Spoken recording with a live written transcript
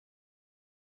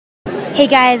Hey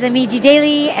guys, I'm E.G.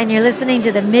 Daily, and you're listening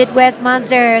to the Midwest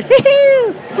Monsters.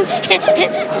 Woohoo!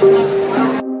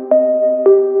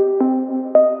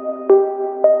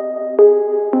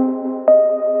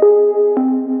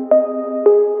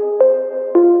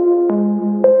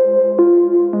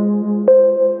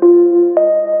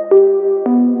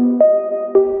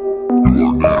 You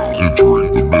are now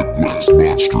entering the Midwest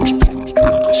Monsters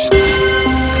Podcast.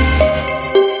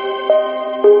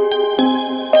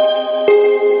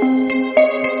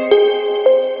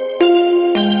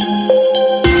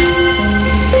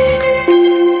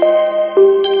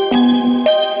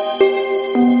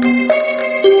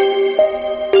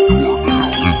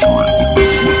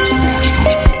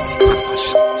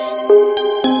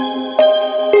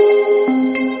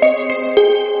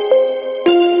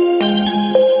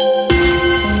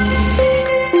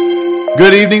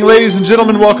 Good evening, ladies and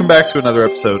gentlemen. Welcome back to another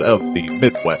episode of the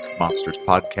Midwest Monsters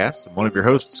Podcast. I'm one of your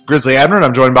hosts, Grizzly Abner, and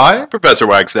I'm joined by Professor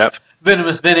Wagstaff,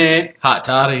 Venomous Bennett, Hot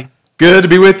Toddy. Good to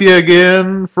be with you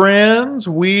again, friends.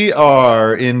 We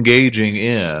are engaging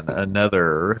in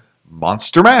another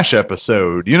Monster Mash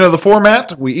episode. You know the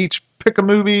format. We each pick a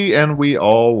movie and we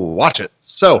all watch it.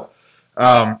 So,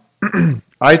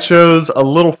 I chose a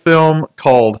little film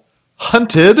called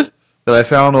Hunted that I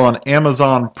found on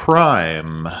Amazon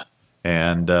Prime.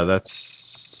 And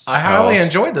that's... I highly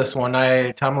enjoyed this one.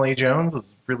 Tommy Lee Jones was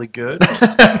really good.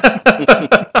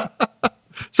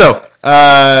 So,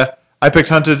 I picked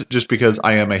Hunted just because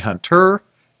I am a hunter.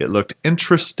 It looked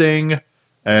interesting,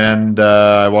 and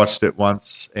I watched it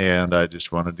once, and I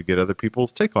just wanted to get other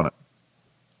people's take on it.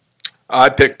 I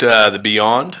picked The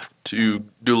Beyond to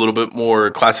do a little bit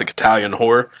more classic Italian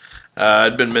horror.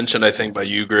 It'd been mentioned, I think, by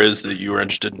you, Grizz, that you were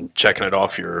interested in checking it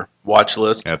off your watch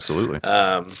list. Absolutely.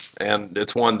 And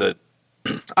it's one that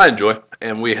I enjoy,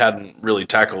 and we hadn't really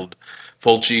tackled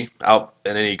Fulci out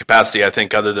in any capacity, I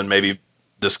think, other than maybe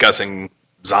discussing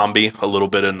Zombie a little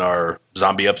bit in our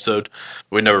Zombie episode.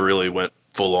 We never really went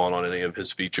full on any of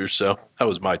his features, so that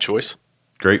was my choice.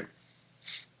 Great.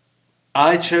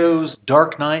 I chose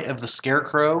Dark Knight of the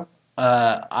Scarecrow.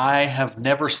 I have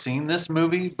never seen this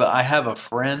movie, but I have a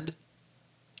friend,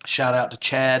 shout out to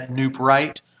Chad Noop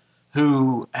Wright,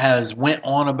 who has went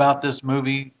on about this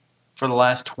movie for the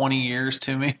last 20 years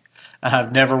to me.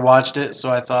 I've never watched it, so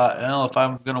I thought, well, if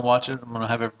I'm going to watch it, I'm going to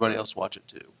have everybody else watch it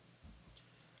too.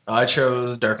 I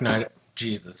chose Dark Knight.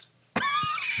 Jesus.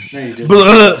 No, you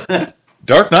didn't.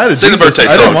 Dark Knight of Sing the Jesus. birthday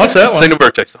I song. didn't watch that one. Sing the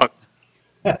birthday song.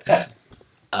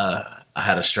 I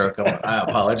had a stroke. I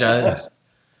apologize.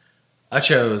 I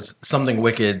chose Something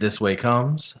Wicked This Way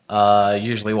Comes.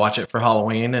 Usually watch it for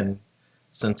Halloween, and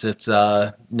since it's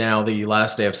now the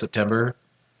last day of September,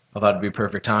 I thought it'd be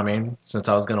perfect timing since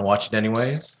I was going to watch it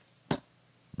anyways.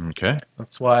 Okay.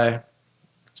 That's why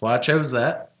I chose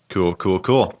that.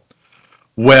 Cool.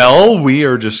 Well, we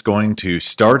are just going to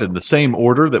start in the same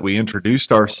order that we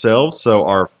introduced ourselves. So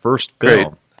our first film... Great.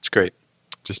 That's great.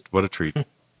 Just what a treat.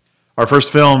 Our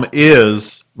first film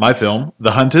is my film,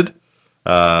 The Hunted,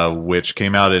 which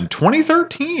came out in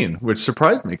 2013, which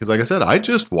surprised me because, like I said, I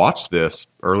just watched this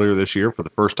earlier this year for the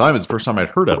first time. It's the first time I'd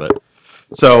heard of it.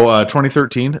 So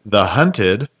 2013, The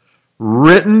Hunted,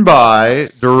 written by,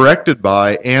 directed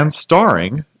by, and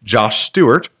starring Josh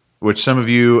Stewart, which some of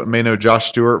you may know Josh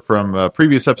Stewart from a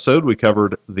previous episode. We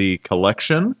covered The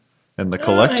Collection and The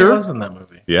Collector. He was in that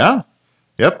movie. Yeah.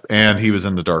 Yep. And he was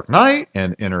in The Dark Knight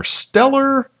and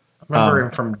Interstellar. I remember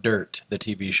him from Dirt, the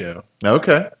TV show.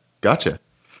 Okay. Gotcha.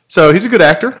 So he's a good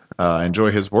actor. I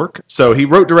enjoy his work. So he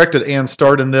wrote, directed, and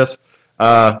starred in this.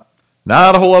 Not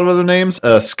a whole lot of other names.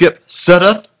 Skip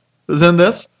Sudduth is in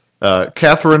this.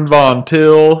 Catherine Von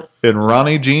Till and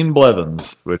Ronnie Jean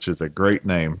Blevins, which is a great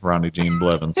name, Ronnie Jean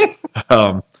Blevins.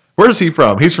 Where's he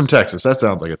from? He's from Texas. That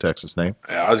sounds like a Texas name.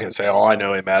 Yeah, I was going to say, all I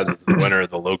know him as is the winner of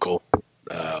the local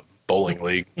bowling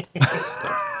league.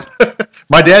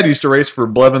 My dad used to race for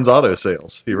Blevins Auto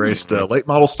Sales. He raced late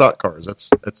model stock cars.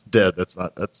 That's dead. That's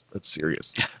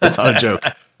serious. That's not a joke.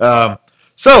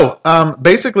 So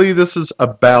basically, this is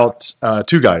about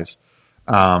two guys.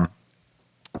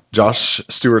 Josh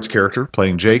Stewart's character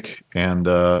playing Jake, and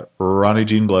Ronnie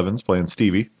Jean Blevins playing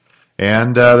Stevie.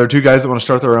 And they're two guys that want to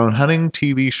start their own hunting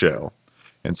TV show.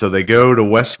 And so they go to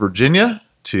West Virginia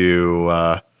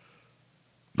to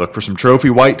look for some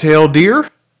trophy whitetail deer.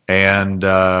 And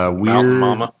Mountain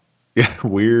Mama. Yeah,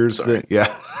 weird thing.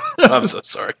 Yeah. I'm so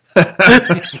sorry.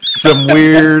 Some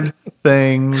weird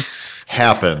things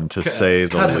happen, to say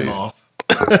the Cut him least.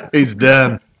 off. He's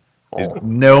done.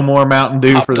 No more Mountain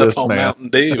Dew for Hopped up this on man. Mountain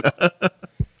Dew.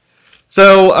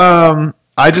 So,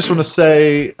 I just want to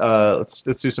say, let's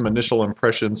do some initial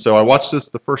impressions. So I watched this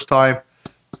the first time,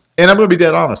 And I'm going to be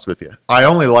dead honest with you. I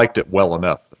only liked it well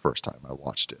enough the first time I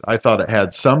watched it. I thought it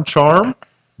had some charm,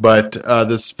 but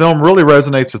this film really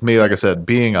resonates with me, like I said,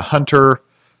 being a hunter.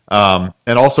 And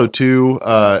also, too,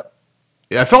 I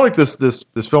felt like this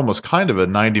film was kind of a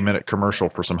 90-minute commercial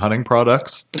for some hunting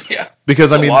products. Yeah.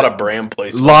 Because, a lot of brand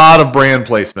placement. A lot of brand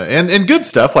placement. And good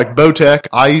stuff like Bowtech.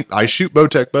 I shoot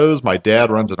Bowtech bows. My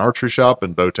dad runs an archery shop,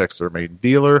 and Bowtech's their main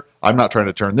dealer. I'm not trying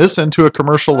to turn this into a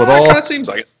commercial at all. It kind of seems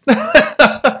like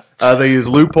it. They use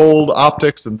loopholed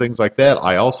optics and things like that.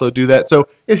 I also do that. So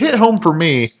it hit home for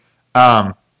me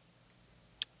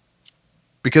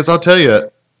because I'll tell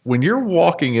you, when you're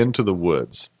walking into the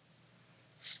woods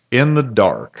in the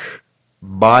dark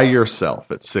by yourself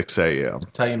at 6 a.m.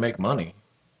 That's how you make money.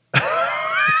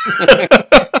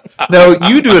 No,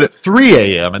 you do it at 3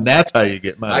 a.m. and that's how you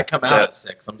get money. I come out at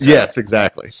 6. I'm sorry. Yes,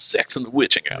 exactly. Sex and the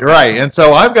witching hour. Right, and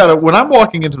so when I'm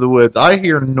walking into the woods, I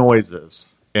hear noises,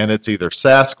 and it's either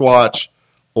Sasquatch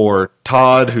or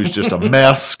Todd, who's just a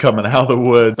mess coming out of the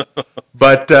woods.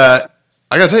 But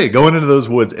I got to tell you, going into those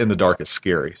woods in the dark is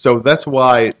scary. So that's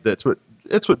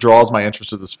what draws my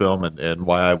interest in this film and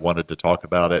why I wanted to talk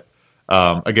about it.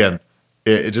 Again,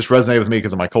 it just resonated with me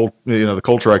because of my the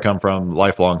culture I come from,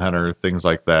 lifelong hunter, things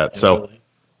like that. So,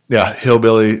 yeah,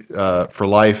 hillbilly for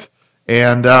life.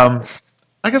 And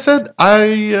like I said,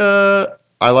 I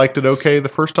liked it okay the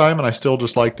first time, and I still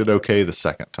just liked it okay the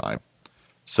second time.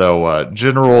 So,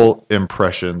 general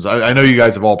impressions. I know you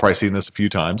guys have all probably seen this a few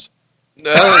times.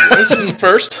 This was the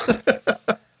first.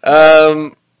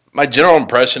 My general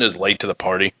impression is late to the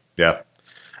party. Yeah.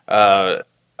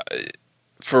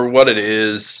 For what it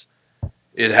is,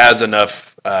 it has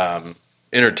enough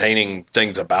entertaining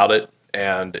things about it,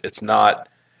 and it's not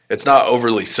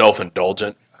overly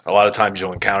self-indulgent. A lot of times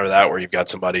you'll encounter that where you've got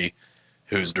somebody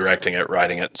who's directing it,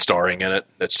 writing it, starring in it.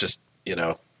 It's just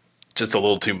just a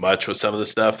little too much with some of the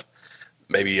stuff.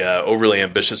 Maybe overly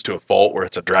ambitious to a fault where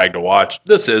it's a drag to watch.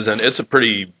 This isn't. It's a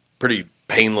pretty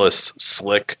painless,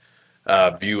 slick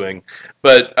viewing.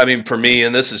 But I mean, for me,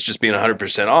 and this is just being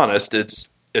 100% honest, it's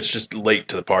just late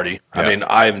to the party. Yeah. I mean,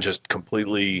 I am just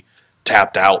completely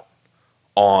tapped out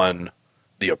on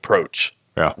the approach.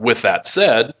 Yeah. With that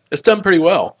said, it's done pretty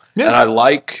well. Yeah. And I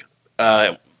like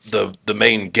the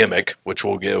main gimmick, which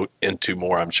we'll get into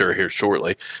more, I'm sure, here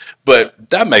shortly. But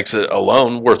that makes it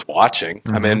alone worth watching.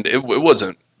 Mm-hmm. I mean, it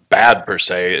wasn't bad per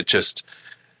se. It just,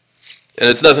 and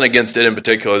it's nothing against it in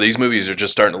particular. These movies are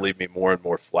just starting to leave me more and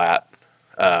more flat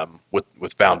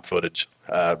with found footage.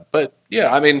 But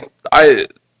yeah, I mean,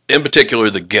 in particular,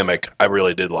 the gimmick I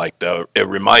really did like, though. It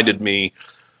reminded me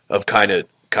of kind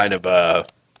of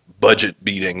budget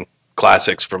beating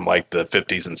classics from like the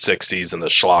 50s and 60s and the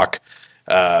schlock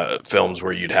films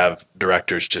where you'd have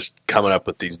directors just coming up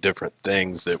with these different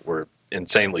things that were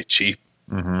insanely cheap,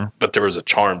 mm-hmm. but there was a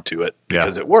charm to it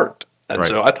because it worked. And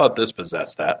so I thought this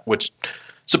possessed that, which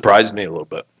surprised me a little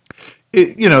bit.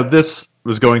 This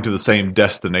was going to the same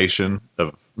destination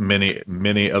of many,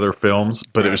 many other films,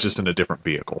 but it was just in a different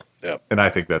vehicle. Yeah. And I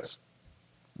think that's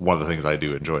one of the things I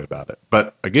do enjoy about it.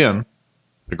 But again,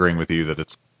 agreeing with you that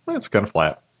it's kind of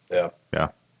flat. Yeah. Yeah.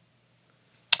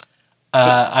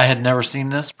 I had never seen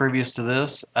this previous to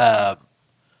this. I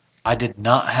did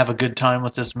not have a good time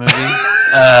with this movie.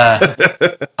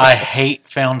 I hate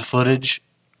found footage.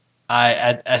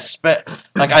 I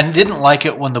didn't like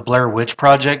it when the Blair Witch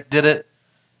Project did it,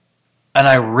 and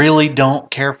I really don't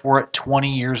care for it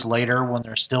 20 years later when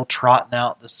they're still trotting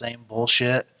out the same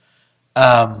bullshit.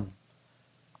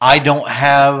 I don't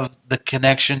have the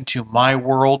connection to my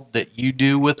world that you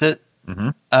do with it.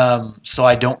 Mm-hmm. So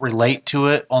I don't relate to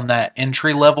it on that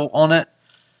entry level on it.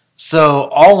 So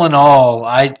all in all,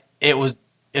 it was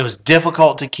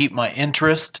difficult to keep my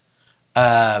interest.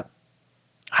 I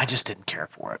just didn't care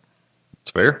for it.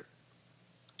 It's fair.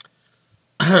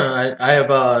 I have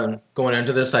going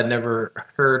into this, I'd never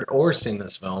heard or seen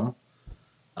this film.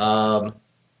 I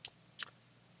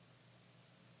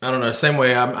don't know. Same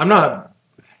way, I'm not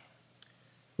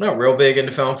real big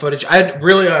into found footage. I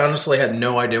honestly had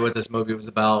no idea what this movie was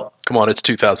about. Come on, it's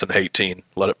 2018.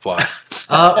 Let it fly.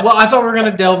 Well, I thought we were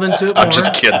going to delve into it more. I'm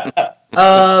just kidding.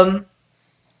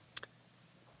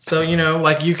 So,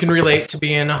 like you can relate to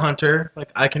being a hunter.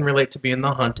 Like I can relate to being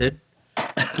the hunted.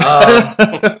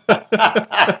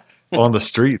 On the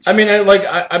streets. I mean,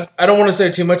 I don't want to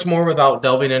say too much more without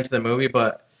delving into the movie,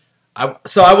 but I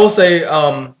will say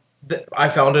I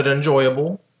found it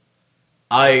enjoyable.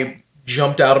 I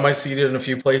jumped out of my seat in a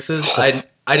few places. I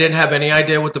didn't have any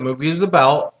idea what the movie was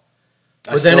about.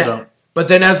 But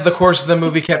then as the course of the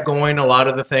movie kept going, a lot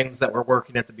of the things that were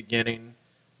working at the beginning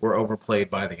were overplayed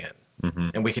by the end. Mm-hmm.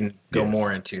 And we can go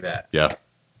more into that. Yeah.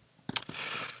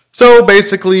 So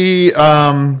basically,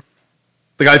 the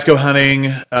guys go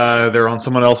hunting. They're on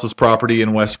someone else's property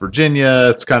in West Virginia.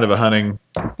 It's kind of a hunting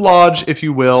lodge, if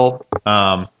you will.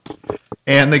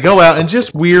 And they go out and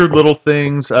just weird little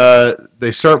things.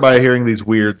 They start by hearing these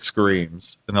weird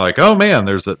screams, and they're like, "Oh man,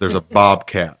 there's a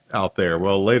bobcat out there."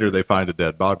 Well, later they find a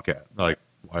dead bobcat. They're like,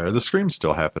 why are the screams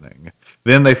still happening?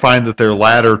 Then they find that their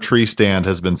ladder tree stand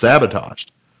has been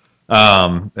sabotaged,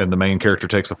 and the main character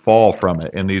takes a fall from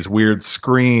it. And these weird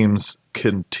screams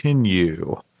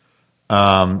continue.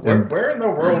 Where in the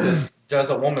world does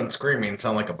a woman screaming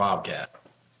sound like a bobcat?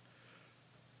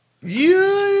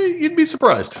 Yeah, you'd be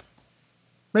surprised.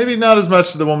 Maybe not as much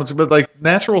as the woman's, but like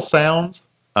natural sounds.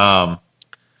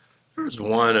 There was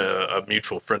one, a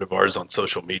mutual friend of ours on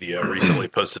social media recently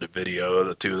posted a video of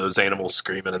the two of those animals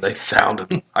screaming, and they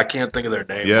sounded, I can't think of their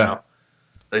name now.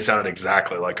 They sounded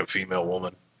exactly like a female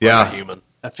woman. Yeah. Like a human.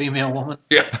 A female woman?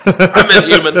 Yeah. I meant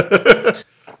human.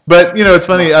 But, it's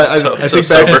funny. I think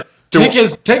back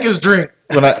Take his drink.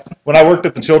 when I worked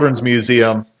at the Children's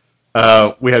Museum,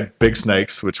 we had big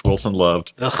snakes, which Wilson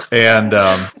loved. Ugh. And,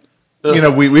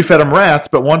 we fed them rats,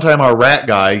 but one time our rat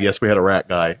guy, yes, we had a rat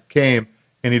guy, came,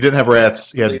 and he didn't have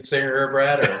rats. He had Lead singer of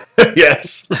Brad, or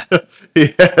yes, he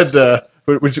had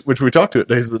which we talked to at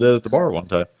Days of the Dead at the bar one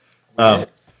time.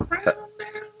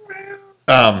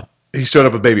 He showed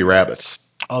up with baby rabbits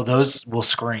Oh, those will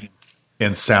scream.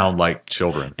 and sound like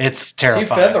children. It's he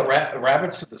terrifying. fed the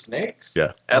rabbits to the snakes.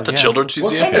 Yeah, At the yeah. Children's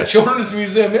What Museum? kind of children's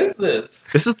museum is this?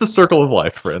 this is the circle of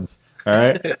life, friends. All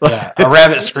right. Yeah, a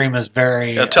rabbit scream is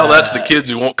very. Yeah, tell that to the kids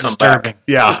who won't come disturbing.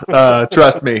 Yeah,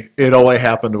 trust me, it only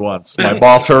happened once. My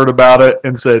boss heard about it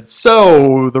and said,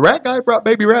 "So the rat guy brought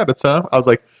baby rabbits, huh?" I was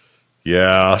like,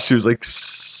 "Yeah." She was like,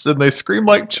 "And they scream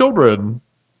like children."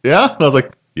 Yeah, and I was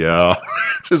like, "Yeah."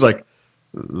 She was like,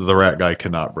 "The rat guy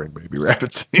cannot bring baby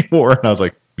rabbits anymore," and I was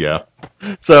like, "Yeah."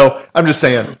 So I'm just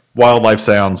saying, wildlife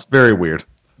sounds very weird,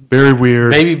 very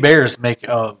weird. Baby bears make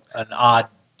an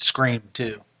odd scream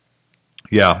too.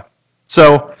 Yeah.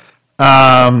 So,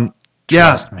 yeah.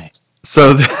 Trust me.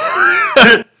 So,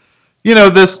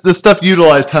 this stuff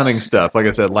utilized hunting stuff. Like I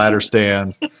said, ladder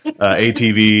stands,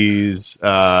 ATVs,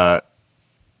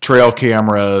 trail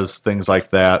cameras, things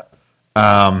like that.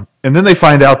 And then they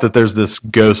find out that there's this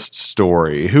ghost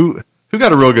story. Who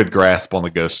got a real good grasp on the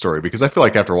ghost story? Because I feel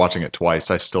like after watching it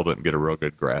twice, I still didn't get a real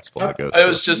good grasp on the ghost story. It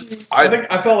was just, I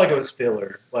felt like it was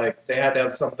filler. Like they had to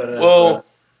have something. well,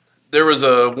 there was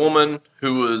a woman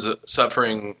who was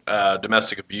suffering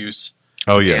domestic abuse.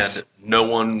 Oh, yes. And no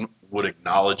one would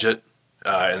acknowledge it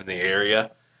in the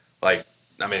area. Like,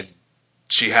 I mean,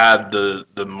 she had the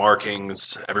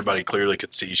markings. Everybody clearly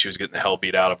could see she was getting the hell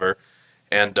beat out of her.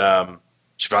 And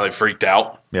she finally freaked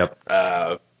out. Yep.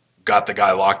 Got the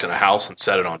guy locked in a house and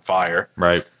set it on fire.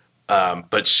 Right.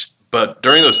 But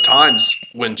during those times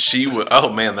when she would,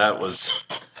 oh man, that was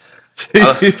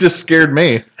It just scared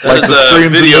me. that is the a screams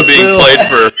in video this being film. played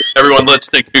for everyone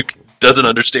listening who doesn't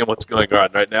understand what's going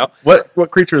on right now. What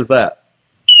creature is that?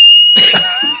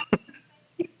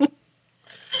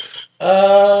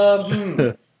 I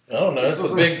don't know.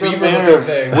 It's a big beaver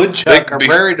thing. Woodchuck or Big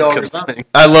prairie dog or beak something. thing.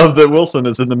 I love that Wilson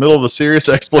is in the middle of a serious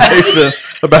explanation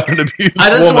about an abused I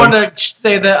just woman. want to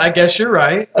say that I guess you're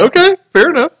right. Okay, fair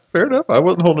enough. I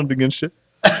wasn't holding it against you.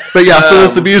 But yeah, so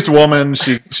this abused woman,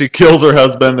 she kills her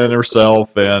husband and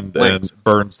herself and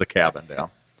burns the cabin down.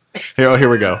 Here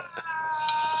we go.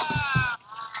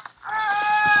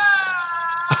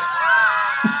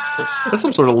 That's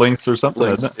some sort of lynx or something,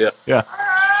 isn't it? Yeah.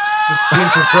 The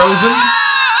scenes are frozen.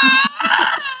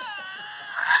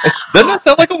 Doesn't that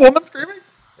sound like a woman screaming?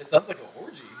 It sounds like a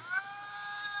orgy.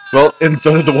 Well, and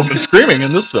so did the woman screaming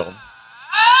in this film.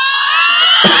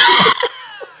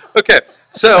 Okay,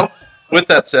 so with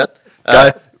that said,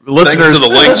 Listeners, to the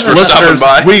links for stopping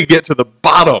by. we get to the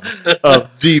bottom of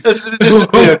deep. This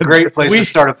would be a great place to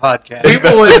start a podcast. We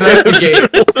will investigate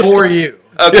for you.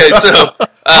 okay, so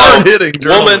Hard-hitting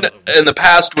woman journalism. in the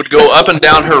past would go up and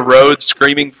down her road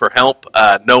screaming for help.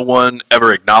 No one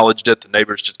ever acknowledged it. The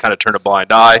neighbors just kind of turned a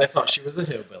blind eye. I thought she was a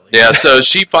hillbilly. Yeah, so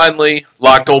she finally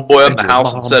locked old boy up in the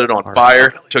house and set it on fire,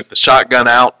 took the shotgun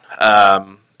out,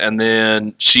 and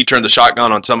then she turned the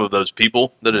shotgun on some of those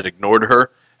people that had ignored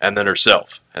her, and then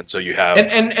herself. And so you have...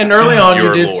 And early on, you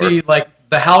Your did lore. see, like,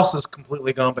 the house is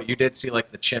completely gone, but you did see,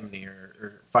 like, the chimney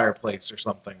or fireplace or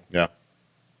something. Yeah.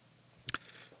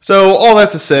 So all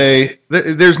that to say,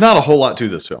 there's not a whole lot to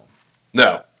this film.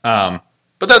 No. Um,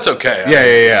 But that's okay.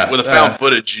 Yeah. With a found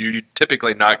footage, you're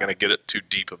typically not going to get it too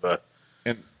deep of a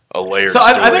layered So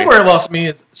story. I think where it lost me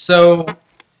is, so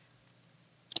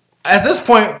at this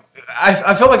point,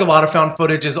 I feel like a lot of found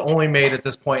footage is only made at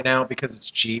this point now because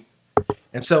it's cheap.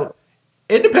 And so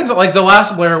it depends on, like, the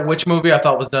last Blair Witch movie I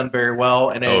thought was done very well.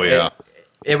 And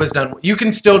it was done. You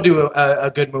can still do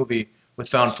a good movie with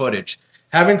found footage.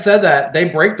 Having said that, they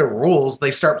break the rules.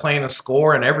 They start playing a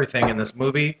score and everything in this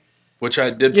movie. Which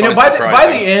I did You know, find by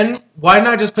the end, why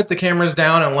not just put the cameras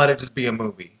down and let it just be a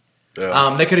movie?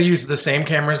 Yeah. They could have used the same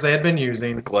cameras they had been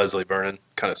using. Like Leslie Vernon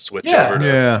kind of switch Yeah. over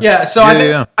to... Yeah, so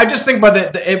I just think by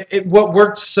what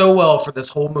worked so well for this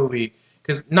whole movie,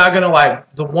 because not gonna lie,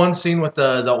 the one scene with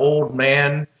the old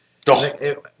man, Oh.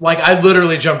 I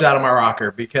literally jumped out of my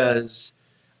rocker because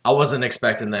I wasn't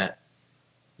expecting that.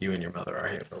 You and your mother are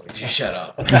here, Billy. You shut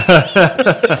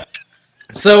up.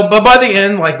 So, but by the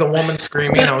end, like, the woman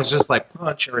screaming, I was just like,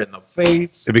 punch her in the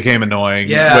face. It became annoying.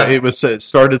 Yeah. But it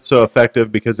started so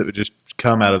effective because it would just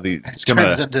come out of the... It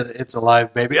turns into It's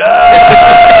Alive, baby.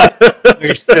 Ah!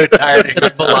 You're so tired of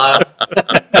hearing Alive.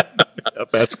 a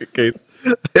basket case.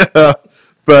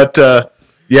 But,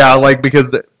 yeah, like,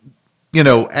 because,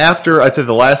 after, I'd say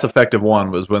the last effective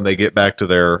one was when they get back to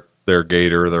their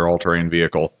gator, their all-terrain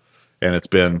vehicle, and it's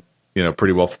been,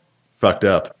 pretty well fucked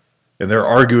up. And they're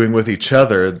arguing with each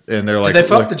other, and they're like... Did they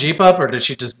fuck the Jeep up, or did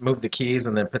she just move the keys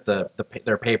and then put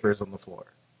their papers on the floor?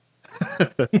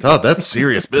 Oh, that's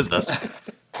serious business.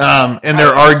 And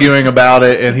they're arguing about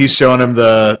it, and he's showing him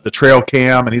the trail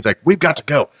cam, and he's like, "We've got to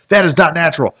go. That is not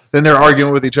natural." Then they're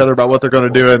arguing with each other about what they're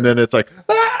going to do, and then it's like,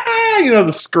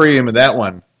 the scream, and that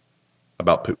one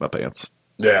about poop my pants.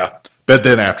 Yeah. But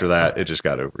then after that, it just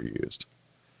got overused.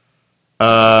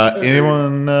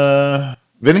 Anyone,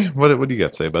 Vinny? What do you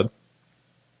got to say, bud?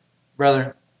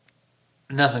 Brother,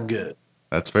 nothing good.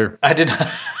 That's fair. I did not.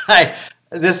 I'm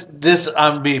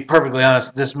gonna be perfectly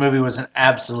honest. This movie was an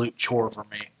absolute chore for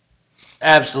me.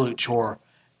 Absolute chore.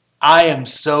 I am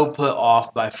so put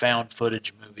off by found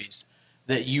footage movies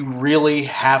that you really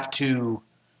have to.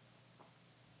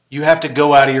 You have to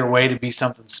go out of your way to be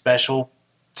something special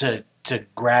to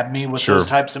grab me with those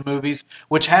types of movies,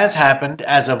 which has happened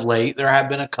as of late. There have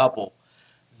been a couple.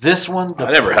 This one,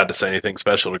 I never had to say anything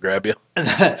special to grab you.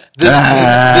 this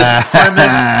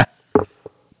premise,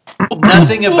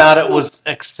 nothing about it was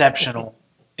exceptional.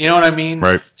 You know what I mean?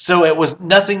 Right. So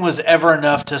nothing was ever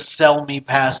enough to sell me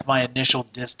past my initial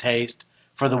distaste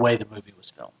for the way the movie was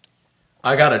filmed.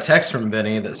 I got a text from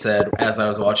Vinny that said, as I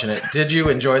was watching it, "Did you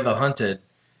enjoy The Hunted?"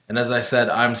 And as I said,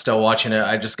 I'm still watching it.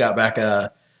 I just got back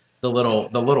the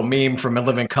little meme from In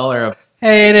Living Color of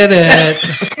hated it.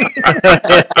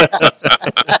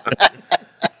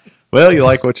 Well, you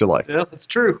like what you like. Yeah, it's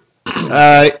true.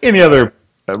 Any other...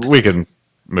 we can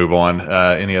move on.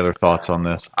 Any other thoughts on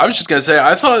this? I was just going to say,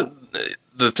 I thought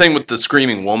the thing with the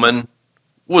screaming woman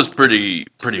was pretty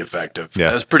effective.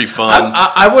 Yeah. It was pretty fun.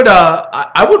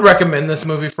 I would recommend this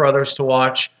movie for others to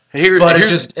watch. But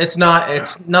it's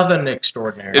nothing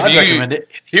extraordinary. I'd recommend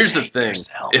it. Here's the thing: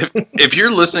 if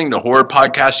you're listening to horror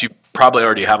podcasts, you probably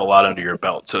already have a lot under your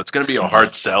belt, so it's going to be a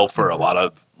hard sell for a lot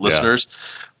of listeners. Yeah.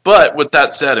 But with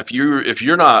that said, if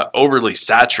you're not overly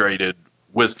saturated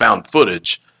with found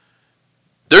footage,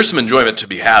 there's some enjoyment to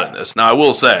be had in this. Now, I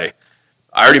will say,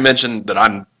 I already mentioned that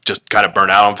I'm just kind of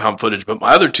burnt out on found footage, but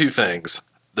my other two things,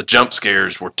 the jump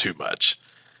scares were too much.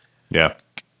 Yeah.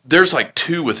 There's like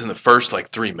two within the first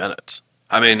 3 minutes.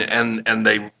 I mean, and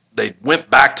they went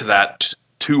back to that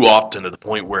too often to the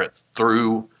point where it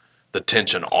threw the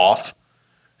tension off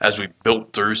as we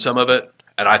built through some of it.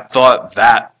 And I thought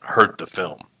that hurt the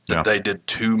film, that they did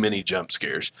too many jump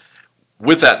scares.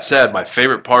 With that said, my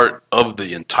favorite part of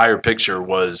the entire picture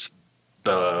was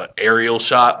the aerial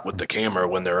shot with the camera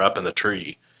when they're up in the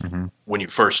tree, when you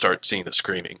first start seeing the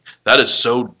screaming. That is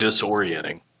so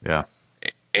disorienting. Yeah.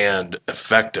 And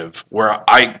effective,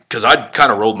 because I'd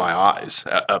kind of rolled my eyes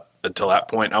up until that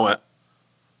point. I went,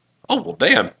 "Oh well,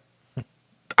 damn!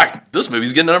 This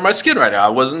movie's getting under my skin right now. I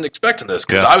wasn't expecting this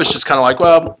because I was just kind of like,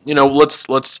 well,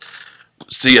 let's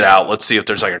see it out. Let's see if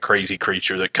there's like a crazy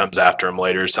creature that comes after him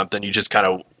later or something. You just kind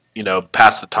of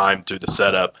pass the time through the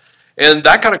setup, and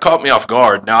that kind of caught me off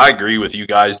guard. Now I agree with you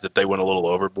guys that they went a little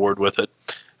overboard with it,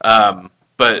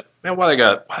 but man, why they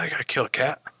gotta kill a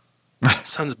cat?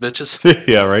 Sons of bitches.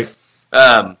 Yeah, right.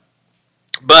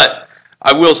 But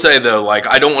I will say, though,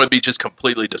 I don't want to be just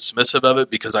completely dismissive of it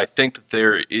because I think that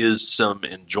there is some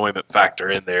enjoyment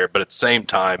factor in there. But at the same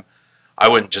time, I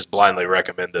wouldn't just blindly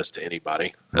recommend this to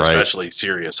anybody, especially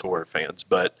serious horror fans.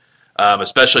 But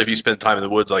especially if you spend time in the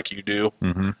woods like you do.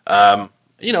 I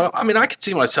mean, I could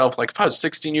see myself, if I was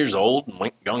 16 years old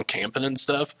and gone camping and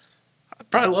stuff, I'd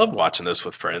probably love watching this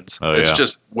with friends. It's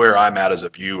just where I'm at as a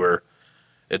viewer.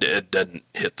 It doesn't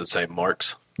hit the same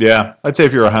marks. Yeah, I'd say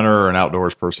if you're a hunter or an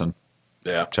outdoors person,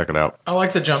 check it out. I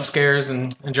like the jump scares,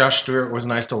 and Josh Stewart was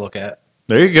nice to look at.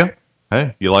 There you go.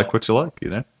 hey, you like what you like, you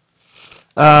know.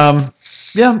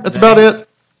 Yeah, that's about it.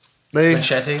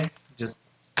 Machete, just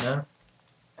no.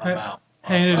 I'm out.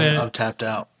 Hated it. I'm tapped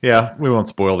out. Yeah, we won't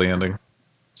spoil the ending.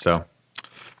 So,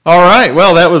 all right.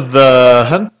 Well, that was The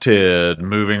Hunted.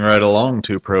 Moving right along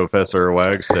to Professor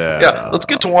Wagstaff. Yeah, let's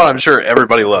get to one I'm sure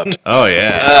everybody loved. Oh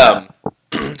yeah.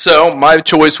 So my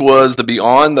choice was The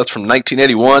Beyond. That's from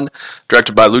 1981,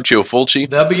 directed by Lucio Fulci.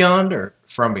 The Beyond or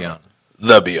From Beyond?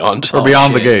 The Beyond. or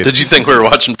Beyond the shit. Gates. Did you think we were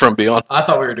watching From Beyond? I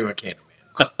thought we were doing Candyman.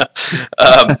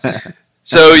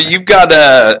 So you've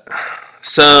got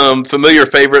some familiar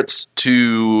favorites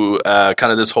to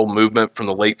kind of this whole movement from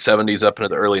the late 70s up into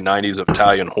the early 90s of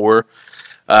Italian horror.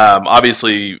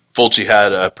 Obviously, Fulci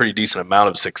had a pretty decent amount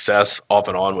of success off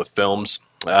and on with films,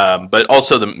 but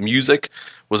also the music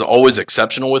was always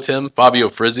exceptional with him. Fabio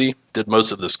Frizzi did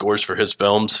most of the scores for his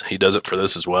films. He does it for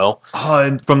this as well. Oh,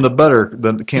 and from the butter.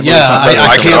 Can't Yeah, believe it's not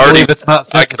I butter. can't believe it's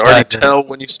not I could already synthesizer. tell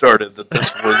when you started that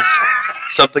this was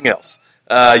something else.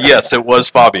 Yes, it was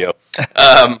Fabio.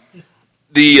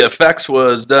 The effects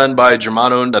was done by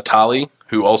Germano Natali,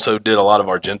 who also did a lot of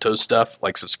Argento stuff,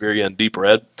 like Suspiria and Deep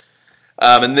Red.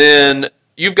 And then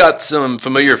you've got some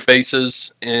familiar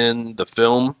faces in the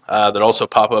film that also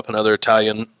pop up in other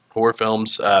Italian horror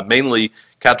films, mainly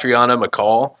Catriona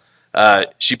McCall.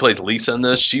 She plays Lisa in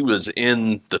this. She was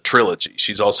in the trilogy.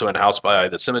 She's also in House by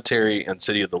the Cemetery and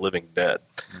City of the Living Dead.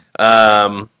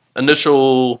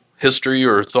 Initial history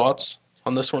or thoughts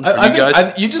on this one for you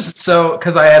guys?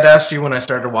 Because I had asked you when I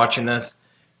started watching this,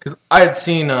 because I had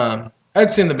seen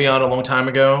The Beyond a long time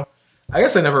ago. I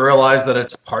guess I never realized that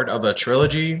it's part of a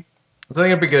trilogy. So I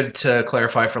think it'd be good to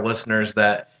clarify for listeners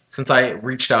that since I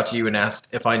reached out to you and asked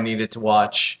if I needed to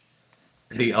watch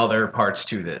the other parts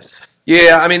to this.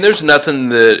 Yeah, I mean, there's nothing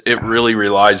that it really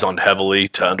relies on heavily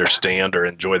to understand or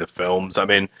enjoy the films. I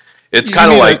mean, it's You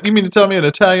kind of mean like... you mean to tell me an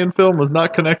Italian film was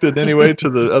not connected in any way to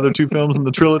the other two films in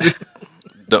the trilogy?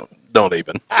 Don't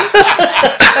even.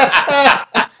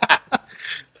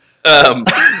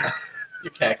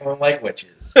 You're cackling like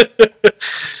witches.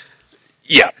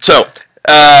 Yeah, so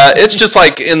it's just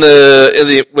like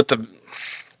with the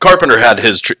Carpenter had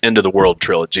his End of the World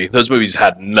trilogy. Those movies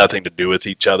had nothing to do with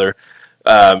each other.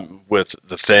 With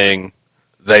The Thing,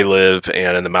 They Live,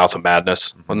 and In the Mouth of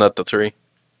Madness. Wasn't that the three?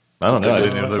 I don't know. I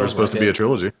didn't No, know they were sounds supposed like to be it. a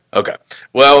trilogy. Okay.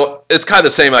 Well, it's kind of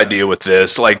the same idea with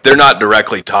this. Like, they're not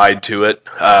directly tied to it,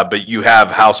 but you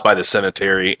have House by the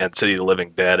Cemetery and City of the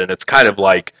Living Dead, and it's kind of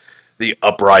like the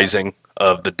uprising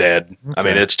of the dead. I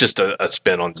mean, it's just a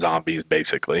spin on zombies,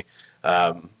 basically.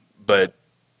 But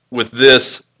with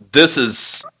this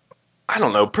is, I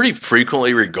don't know, pretty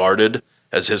frequently regarded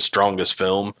as his strongest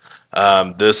film.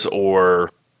 This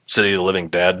or City of the Living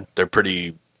Dead. They're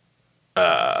pretty...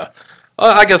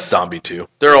 I guess Zombie too.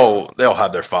 They all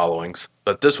have their followings,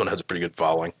 but this one has a pretty good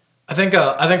following. I think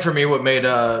for me, what made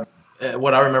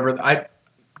what I remember, I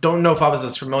don't know if I was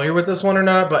as familiar with this one or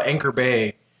not, but Anchor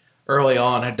Bay early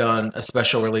on had done a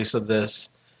special release of this.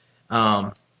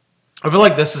 I feel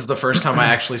like this is the first time I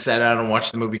actually sat down and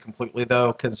watched the movie completely,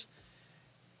 though, because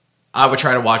I would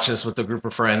try to watch this with a group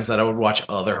of friends that I would watch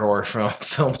other horror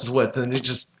films with, and it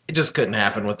just couldn't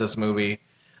happen with this movie.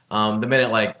 The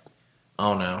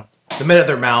minute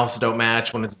their mouths don't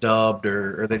match when it's dubbed,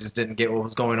 or they just didn't get what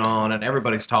was going on, and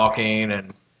everybody's talking,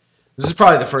 and this is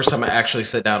probably the first time I actually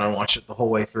sit down and watch it the whole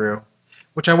way through.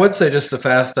 Which I would say, just a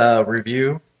fast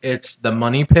review, it's The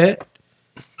Money Pit,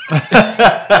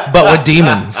 but with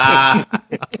demons.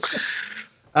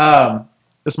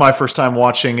 It's my first time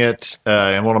watching it,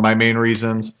 and one of my main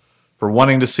reasons for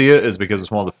wanting to see it is because it's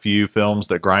one of the few films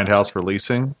that Grindhouse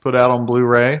Releasing put out on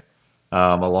Blu-ray,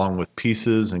 along with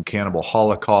Pieces and Cannibal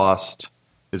Holocaust.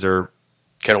 Is there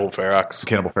Cannibal Ferox.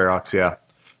 Cannibal Ferox? Yeah.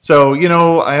 So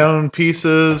I own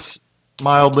Pieces,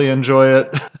 mildly enjoy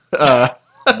it.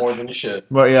 More than you should.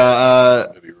 But yeah,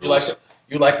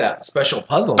 You like that special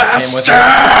puzzle that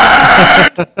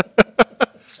came with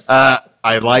it?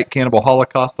 I like Cannibal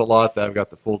Holocaust a lot. I've got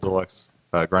the full deluxe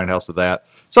Grindhouse of that.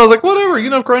 So I was like, whatever,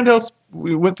 Grindhouse,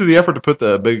 we went through the effort to put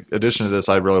the big edition of this.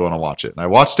 I really want to watch it. And I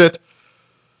watched it.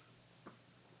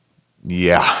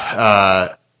 Yeah.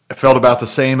 I felt about the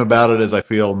same about it as I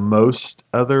feel most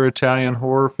other Italian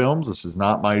horror films. This is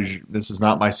not my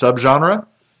subgenre.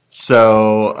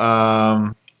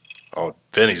 So, Oh,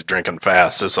 Vinny's drinking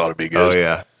fast. This ought to be good. oh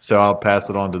yeah. So I'll pass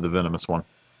it on to the venomous one.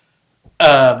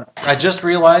 I just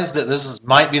realized that this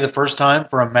might be the first time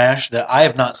for a MASH that I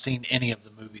have not seen any of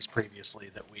the movies previously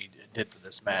that we did for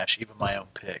this MASH, even my own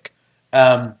pick.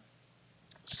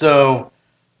 So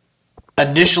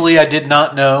Initially, I did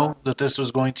not know that this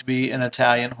was going to be an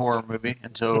Italian horror movie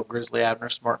until Grizzly Abner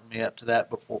smartened me up to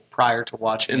that prior to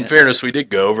watching In it. fairness, we did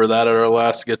go over that at our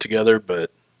last get together,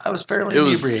 but I was fairly it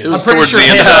was inebriated. towards the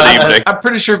end of that evening. I'm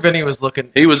pretty sure Vinny was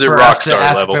looking. He was at for us Rockstar to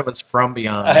ask level. If it was From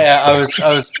Beyond. I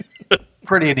was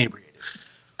pretty inebriated.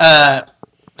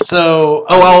 So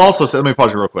Oh, I'll also say. Let me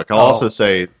pause you real quick. I'll also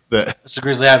say that it's the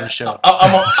Grizzly Abner show.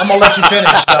 I'm gonna let you finish.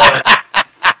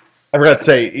 I forgot to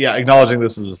say, yeah, acknowledging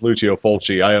this is Lucio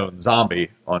Fulci. I own Zombie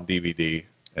on DVD,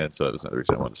 and so there's another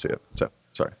reason I wanted to see it. So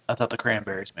sorry. I thought the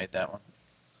Cranberries made that one.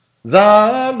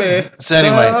 Zombie. So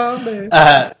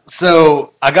anyway,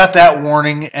 so I got that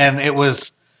warning, and it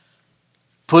was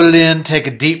put it in, take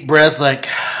a deep breath, like,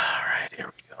 all right, here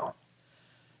we go.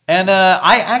 And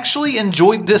I actually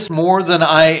enjoyed this more than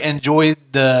I enjoyed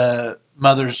the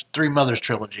Three Mothers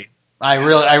trilogy. I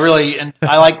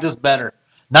like this better.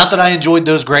 Not that I enjoyed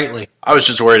those greatly. I was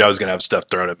just worried I was going to have stuff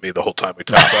thrown at me the whole time we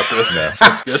talked about this. Yeah. So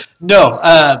that's good.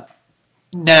 No.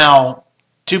 Now,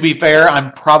 to be fair,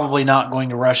 I'm probably not going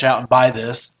to rush out and buy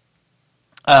this.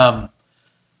 I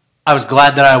was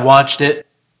glad that I watched it,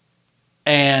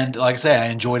 and like I say, I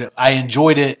enjoyed it. I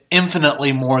enjoyed it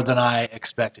infinitely more than I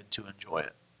expected to enjoy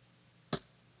it.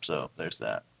 So there's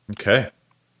that. Okay.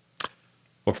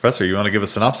 Well, Professor, you want to give a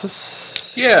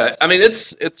synopsis? Yeah, I mean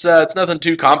it's nothing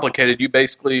too complicated. You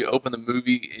basically open the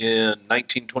movie in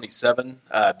 1927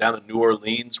 down in New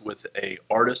Orleans with a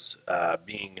artist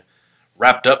being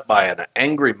wrapped up by an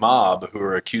angry mob who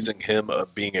are accusing him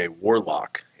of being a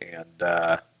warlock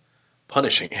and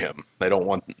punishing him. They don't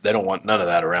want none of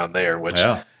that around there. Which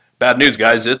bad news,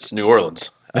 guys. It's New Orleans.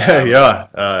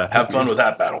 Have fun with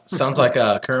that battle. Sounds like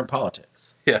current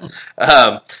politics. Yeah.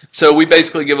 So we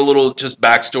basically give a little just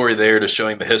backstory there to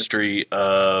showing the history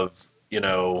of,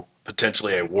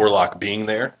 potentially a warlock being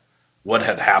there. What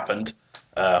had happened.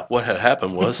 What had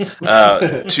happened was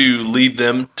to lead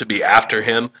them to be after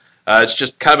him. It's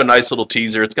just kind of a nice little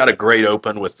teaser. It's got a great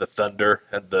open with the thunder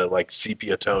and the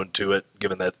sepia tone to it,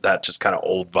 given that just kind of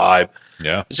old vibe.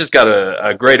 Yeah. It's just got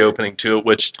a great opening to it,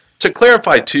 which, to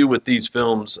clarify too with these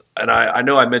films, and I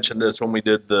know I mentioned this when we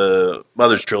did the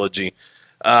Mothers trilogy,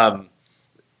 for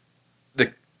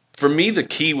me the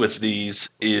key with these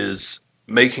is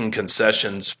making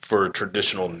concessions for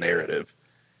traditional narrative.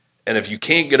 And if you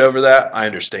can't get over that, I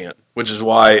understand. Which is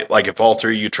why, if all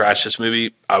three of you trash this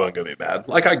movie, I wouldn't go be mad.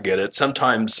 I get it.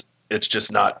 Sometimes it's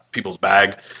just not people's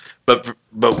bag. But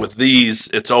with these,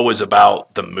 it's always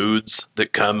about the moods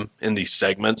that come in these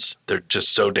segments. They're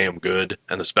just so damn good,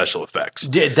 and the special effects.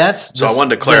 Yeah, I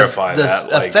wanted to clarify that.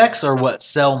 The effects are what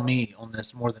sell me on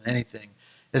this more than anything.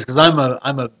 Is because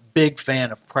I'm a big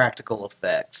fan of practical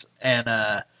effects,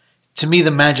 and to me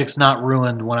the magic's not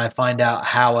ruined when I find out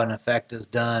how an effect is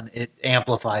done. It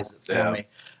amplifies it for me,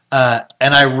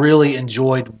 and I really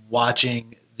enjoyed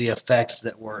watching the effects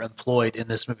that were employed in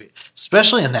this movie,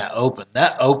 especially in that open.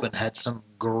 That open had some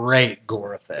great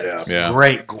gore effects. Yeah.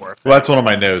 Great gore effects. Well, that's one of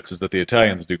my notes, is that the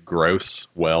Italians do gross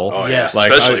well. Oh, Yes. yeah.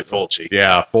 Especially Fulci.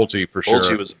 Yeah, Fulci for sure.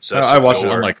 Fulci was obsessed I with watched it,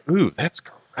 gore. I'm like, ooh, that's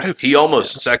gross. He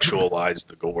almost sexualized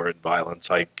the gore and violence.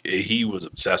 He was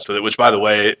obsessed with it. Which, by the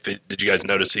way, did you guys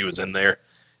notice he was in there?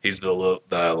 He's the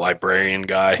librarian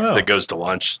guy that goes to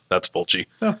lunch. That's Fulci.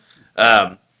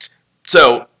 Oh.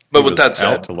 But with that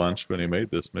said, out to lunch when he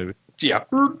made this movie. yeah.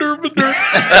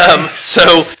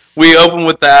 So we open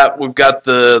with that. We've got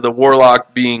the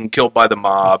warlock being killed by the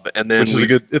mob, and then Which is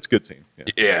a good scene. Yeah.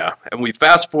 Yeah, and we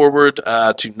fast forward to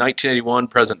 1981,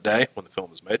 present day, when the film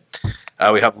was made.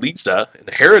 We have Lisa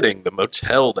inheriting the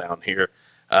motel down here,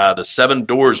 the Seven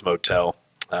Doors Motel,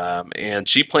 and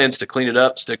she plans to clean it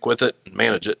up, stick with it, and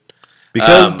manage it.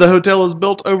 Because the hotel is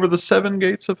built over the seven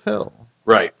gates of hell.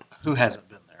 Right. Who hasn't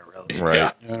been there, really? Right.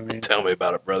 Yeah. You know what I mean? Tell me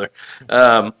about it, brother.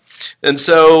 And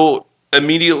so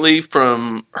immediately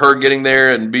from her getting there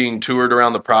and being toured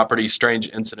around the property, strange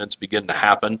incidents begin to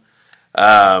happen.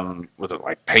 With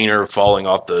Painter falling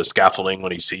off the scaffolding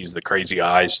when he sees the crazy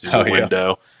eyes through the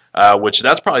window. Which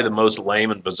that's probably the most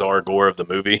lame and bizarre gore of the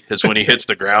movie, is when he hits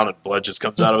the ground and blood just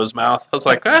comes out of his mouth. I was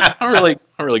like, I don't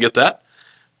really get that,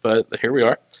 but here we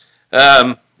are.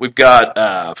 We've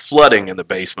got flooding in the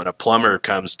basement. A plumber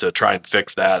comes to try and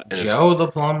fix that. And Joe the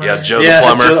plumber. Yeah, Joe the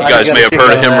plumber. Joe, you guys may have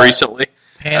heard of him recently.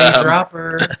 Panty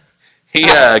dropper. He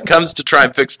comes to try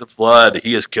and fix the flood.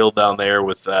 He is killed down there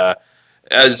with,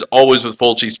 as always with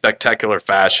Fulci, spectacular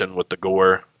fashion with the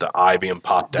gore, the eye being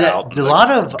popped out. A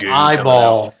lot of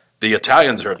eyeball. The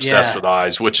Italians are obsessed with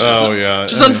eyes, which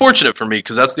is unfortunate for me,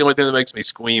 because that's the only thing that makes me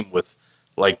squeam with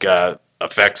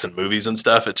effects and movies and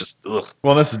stuff. It just, ugh.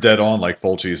 Well, this is dead on like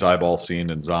Fulci's eyeball scene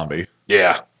in Zombie.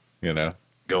 Yeah. You know.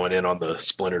 going in on the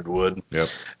splintered wood. Yep.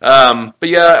 But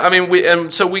yeah, I mean,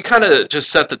 we kind of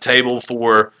just set the table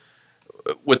for.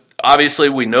 With obviously,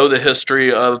 we know the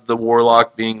history of the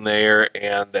warlock being there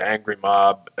and the angry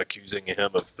mob accusing him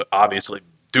of obviously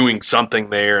doing something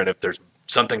there, and if there's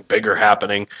something bigger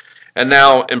happening. And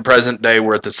now in present day,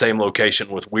 we're at the same location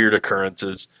with weird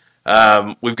occurrences.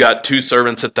 We've got 2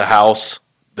 servants at the house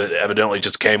that evidently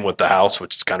just came with the house,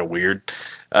 which is kind of weird.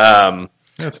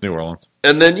 It's New Orleans.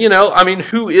 And then, I mean,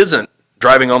 who isn't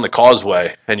driving on the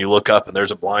causeway and you look up and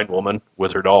there's a blind woman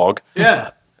with her dog? Yeah.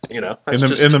 In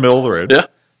the middle of the road. Yeah,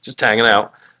 just hanging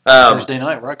out. Thursday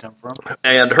night where I come from.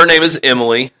 And her name is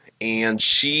Emily, and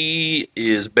she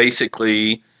is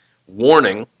basically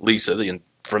warning Lisa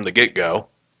from the get-go,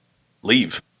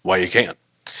 leave while you can.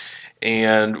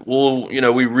 And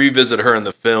we revisit her in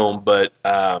the film, but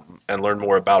and learn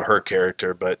more about her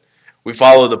character. But we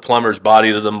follow the plumber's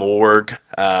body to the morgue,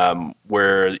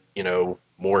 where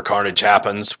more carnage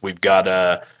happens. We've got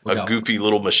a goofy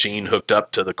little machine hooked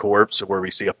up to the corpse where we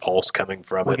see a pulse coming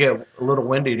from We it. get a little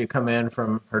Wendy to come in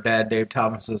from her dad, Dave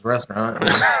Thomas's restaurant.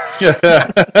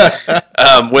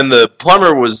 When the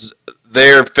plumber was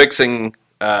there trying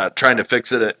to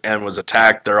fix it and was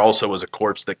attacked, there also was a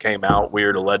corpse that came out. We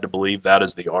are led to believe that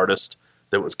is the artist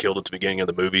that was killed at the beginning of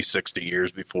the movie 60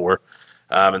 years before.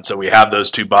 And so we have those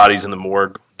 2 bodies in the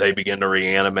morgue. They begin to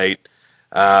reanimate.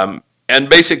 And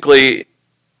basically,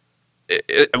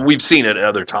 we've seen it at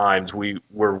other times. We're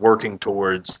working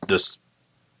towards this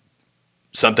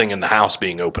something in the house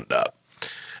being opened up. I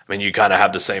mean, you kind of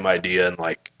have the same idea in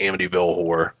like Amityville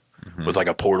Horror with like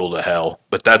a portal to hell.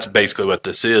 But that's basically what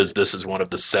this is. This is one of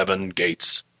the 7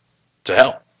 gates to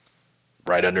hell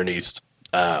right underneath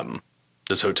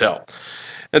this hotel.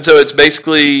 And so it's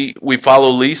basically we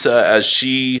follow Lisa as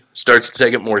she starts to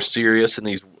take it more serious and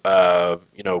these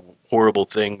horrible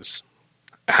things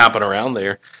happen around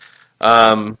there.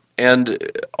 And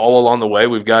all along the way,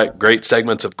 we've got great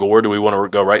segments of gore. Do we want to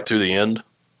go right through the end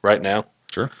right now?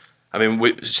 Sure. I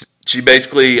mean, she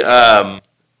basically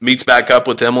meets back up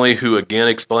with Emily, who again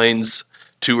explains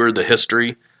to her the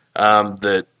history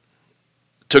that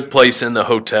took place in the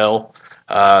hotel,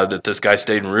 that this guy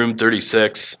stayed in room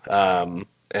 36,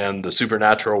 and the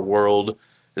supernatural world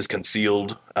is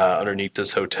concealed underneath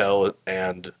this hotel.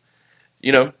 And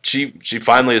she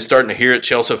finally is starting to hear it.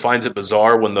 She also finds it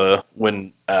bizarre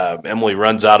when Emily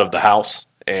runs out of the house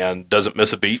and doesn't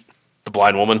miss a beat. The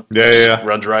blind woman,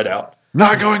 runs right out.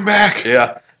 Not going back.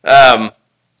 Yeah.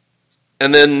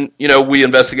 And then we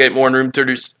investigate more in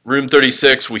room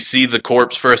 36. We see the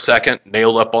corpse for a second,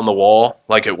 nailed up on the wall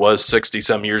like it was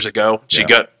 60-some years ago. She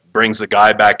brings the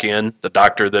guy back in, the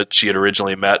doctor that she had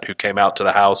originally met, who came out to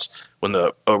the house when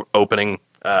the opening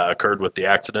occurred with the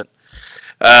accident.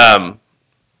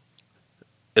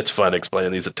 It's fun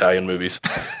explaining these Italian movies.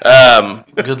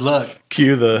 Good luck.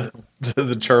 Cue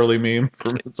the Charlie meme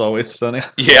from It's Always Sunny.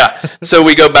 Yeah. So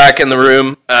we go back in the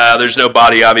room. There's no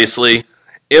body, obviously.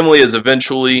 Emily is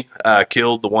eventually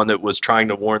killed, the one that was trying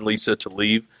to warn Lisa to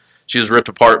leave. She is ripped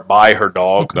apart by her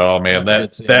dog. Oh, man,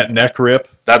 that neck rip.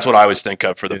 That's what I always think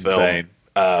of for the Insane.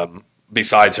 film.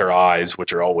 Besides her eyes,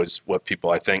 which are always what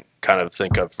people, I think, kind of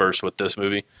think of first with this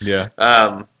movie. Yeah.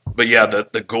 But yeah,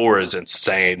 the gore is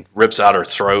insane. Rips out her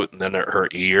throat and then her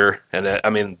ear.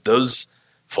 And those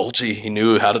Fulci, he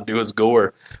knew how to do his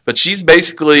gore. But she's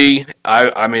basically,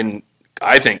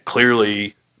 I think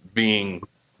clearly being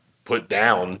put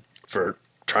down for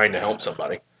trying to help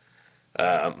somebody,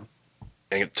 and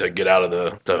to get out of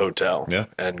the hotel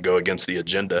and go against the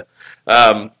agenda.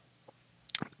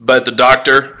 But the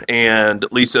doctor and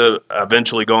Lisa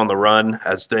eventually go on the run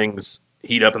as things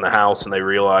heat up in the house and they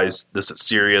realize this is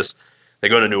serious. They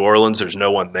go to New Orleans. There's no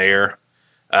one there.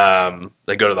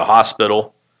 They go to the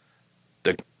hospital.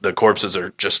 The corpses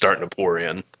are just starting to pour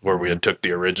in where we had took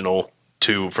the original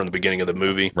 2 from the beginning of the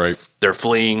movie. Right. They're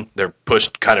fleeing. They're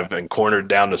pushed kind of and cornered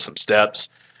down to some steps.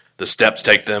 The steps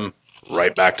take them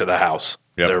right back to the house.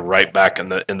 Yep. They're right back in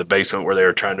the basement where they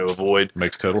were trying to avoid.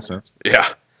 Makes total sense. Yeah.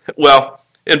 Well,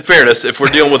 in fairness, if we're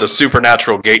dealing with a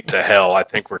supernatural gate to hell, I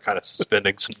think we're kind of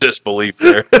suspending some disbelief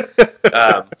there.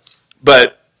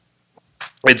 But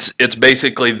it's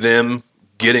basically them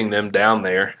getting them down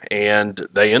there, and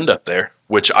they end up there,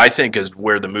 which I think is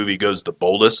where the movie goes the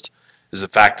boldest, is the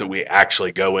fact that we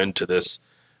actually go into this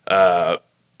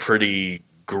pretty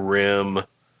grim,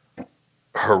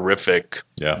 horrific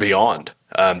beyond.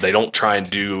 They don't try and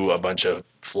do a bunch of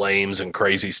flames and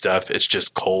crazy stuff. It's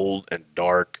just cold and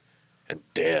dark and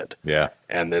dead. Yeah.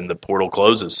 And then the portal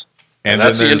closes. And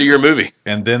that's the end of your movie.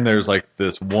 And then there's like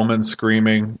this woman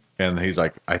screaming, and he's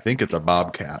like, I think it's a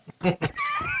bobcat.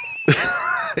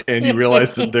 and you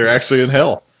realize that they're actually in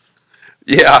hell.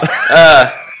 Yeah.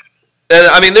 And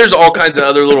I mean, there's all kinds of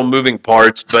other little moving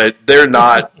parts, but they're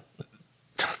not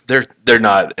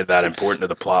that important to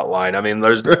the plot line. I mean,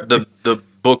 there's the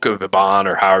Book of Iban,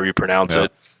 or however you pronounce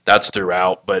it. That's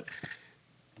throughout, but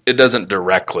it doesn't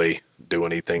directly do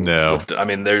anything. No. I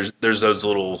mean, there's those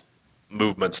little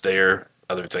movements there,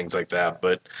 other things like that.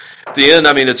 But at the end,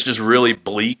 I mean, it's just really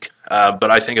bleak. But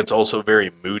I think it's also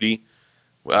very moody,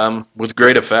 with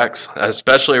great effects,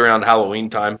 especially around Halloween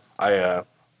time. I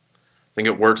think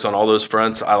it works on all those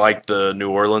fronts. I like the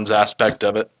New Orleans aspect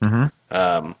of it.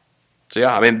 Mm-hmm. So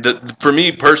yeah, I mean, for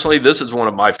me personally, this is one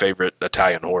of my favorite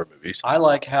Italian horror movies. I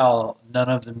like how none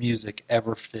of the music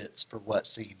ever fits for what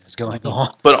scene is going on.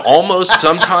 But almost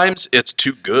sometimes it's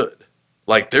too good.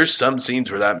 Like, there's some scenes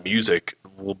where that music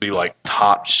will be like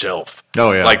top shelf.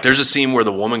 Oh yeah. Like, there's a scene where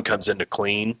the woman comes in to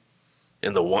clean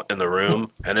in the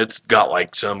room, and it's got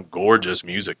like some gorgeous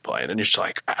music playing, and you're just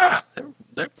like,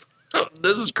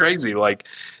 this is crazy. Like,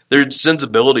 their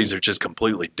sensibilities are just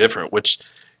completely different, which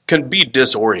can be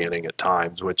disorienting at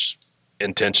times, which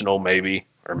intentional maybe,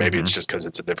 or maybe it's just because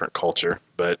it's a different culture.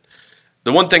 But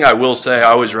the one thing I will say,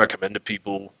 I always recommend to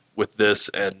people with this,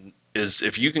 and is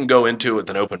if you can go into it with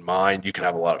an open mind, you can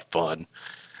have a lot of fun.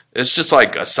 It's just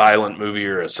like a silent movie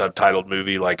or a subtitled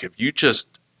movie. Like, if you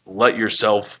just let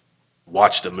yourself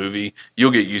watch the movie,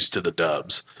 you'll get used to the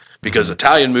dubs, because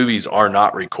Italian movies are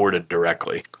not recorded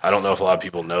directly. I don't know if a lot of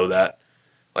people know that.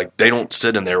 Like, they don't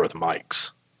sit in there with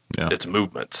mics. Yeah. It's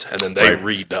movements, and then they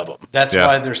redub them. That's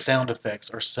why their sound effects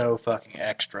are so fucking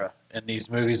extra in these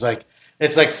movies. Like,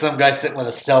 it's like some guy sitting with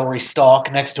a celery stalk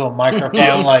next to a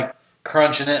microphone, like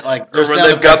crunching it. Like, their Or when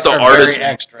sound they've got effects the are artist, very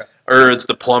extra. or it's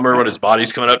the plumber when his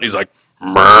body's coming up, and he's like,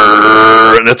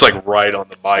 "Mrrr," and it's like right on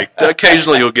the mic.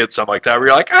 Occasionally, you'll get something like that where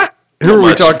you're like, ah. Who were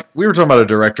we talking? We were talking about a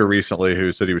director recently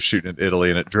who said he was shooting in Italy,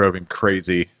 and it drove him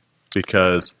crazy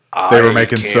because they were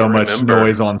making so much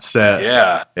noise on set.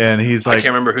 Yeah, and he's I like,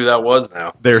 can't remember who that was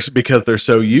now. Because they're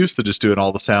so used to just doing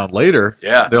all the sound later.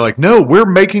 Yeah, they're like, no, we're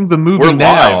making the movie we're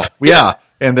now. live. Yeah,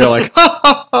 and they're like, ha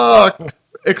ha ha,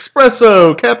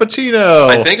 espresso, cappuccino.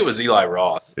 I think it was Eli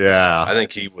Roth. Yeah, I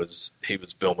think he was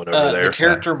filming over there. The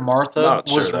character Martha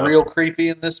was real creepy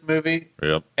in this movie.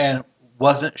 Yep, and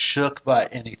wasn't shook by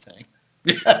anything.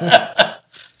 My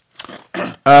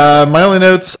only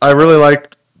notes, I really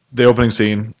liked the opening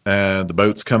scene and the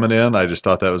boats coming in. I just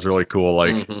thought that was really cool,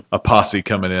 like a posse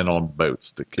coming in on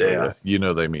boats to kill you. You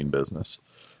know they mean business.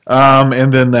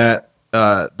 And then that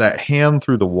hand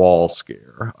through the wall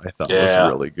scare I thought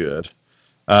was really good.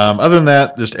 Other than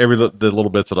that, just the little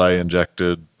bits that I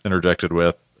interjected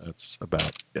with. That's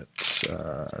about it.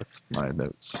 That's my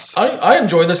notes. I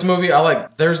enjoy this movie. I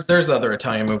like. There's other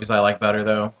Italian movies I like better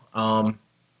though. I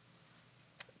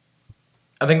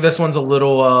think this one's a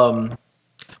little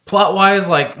plot wise.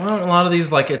 Like, well, a lot of these,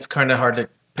 like, it's kind of hard to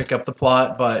pick up the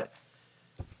plot, but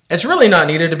it's really not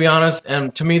needed, to be honest.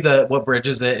 And to me, what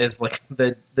bridges it is like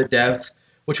the deaths,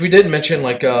 which we did mention,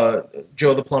 like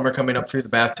Joe the plumber coming up through the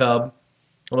bathtub.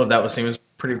 Although that seems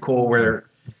pretty cool, where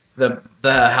the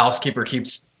housekeeper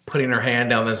keeps putting her hand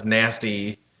down this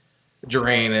nasty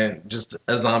drain, and just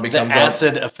a zombie comes up. The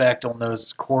acid effect on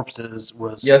those corpses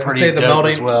was pretty dope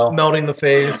as well. Melting the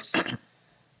face.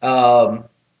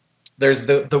 There's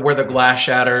where the glass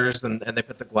shatters, and they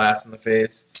put the glass in the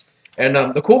face. And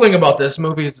the cool thing about this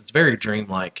movie is it's very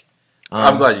dreamlike.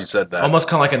 I'm glad you said that. Almost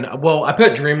kind of like I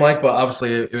put dreamlike, but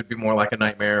obviously it would be more like a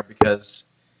nightmare because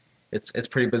it's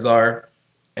pretty bizarre.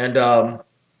 And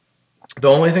the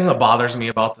only thing that bothers me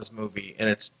about this movie, and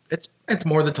it's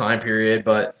more the time period,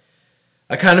 but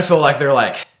I kind of feel like they're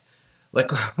like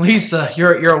Lisa,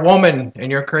 you're a woman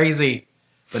and you're crazy,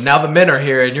 but now the men are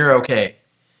here and you're okay.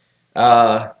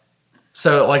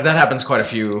 So like that happens quite a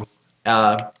few.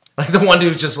 Like the one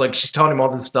dude's just like, she's telling him all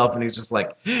this stuff, and he's just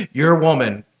like, "You're a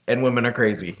woman and women are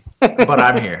crazy, but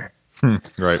I'm here."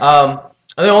 Right.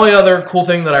 The only other cool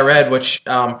thing that I read, which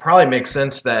probably makes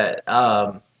sense, that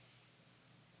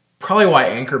probably why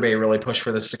Anchor Bay really pushed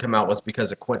for this to come out was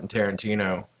because of Quentin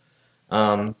Tarantino.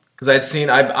 Because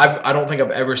I don't think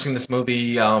I've ever seen this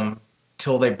movie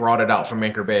till they brought it out from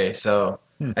Anchor Bay, so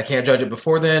I can't judge it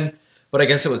before then. But I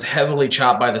guess it was heavily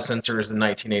chopped by the censors in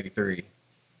 1983.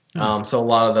 So a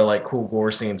lot of the like cool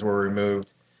gore scenes were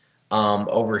removed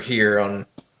over here on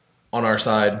our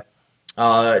side.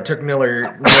 It took nearly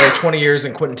 20 years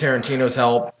in Quentin Tarantino's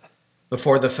help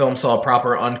before the film saw a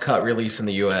proper uncut release in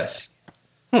the U.S.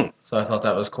 So I thought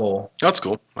that was cool. That's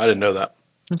cool. I didn't know that.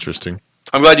 Interesting.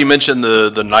 I'm glad you mentioned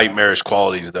the nightmarish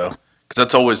qualities, though, because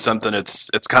that's always something. It's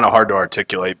kind of hard to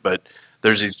articulate, but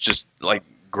there's these just like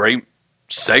great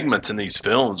segments in these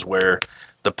films where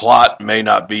the plot may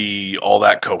not be all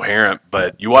that coherent,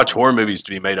 but you watch horror movies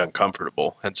to be made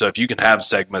uncomfortable. And so if you can have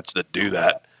segments that do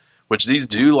that, which these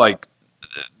do, like,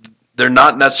 they're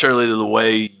not necessarily the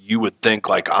way you would think,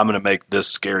 like, I'm going to make this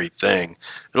scary thing.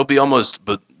 It'll be almost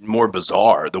more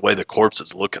bizarre, the way the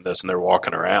corpses look at this and they're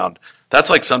walking around. That's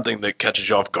like something that catches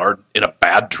you off guard in a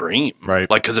bad dream. Right.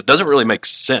 Like, because it doesn't really make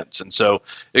sense. And so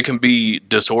it can be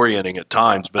disorienting at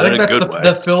times, but in a good way.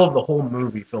 The feel of the whole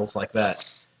movie feels like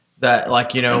that. That,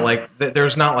 like, you know, like,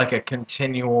 there's not, like, a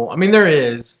continual... I mean, there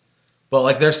is, but,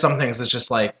 like, there's some things that's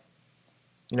just, like,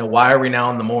 you know, why are we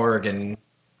now in the morgue and,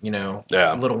 you know,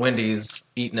 Little Wendy's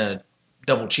eating a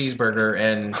double cheeseburger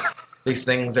and these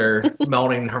things are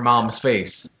melting her mom's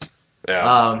face.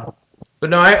 Yeah.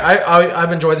 But no,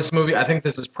 I've enjoyed this movie. I think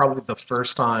this is probably the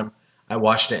first time I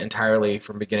watched it entirely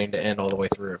from beginning to end all the way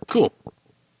through. Cool.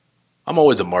 I'm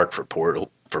always a mark for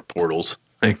portals.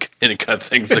 Like, any kind of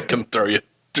things that can throw you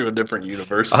to a different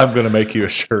universe. I'm going to make you a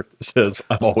shirt that says,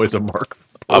 I'm always a mark.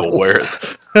 I will wear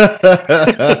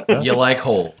it. You like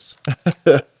holes.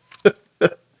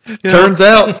 Turns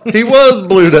out he was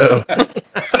Bluto.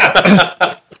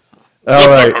 All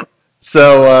right.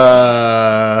 So,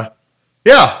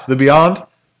 yeah, The Beyond.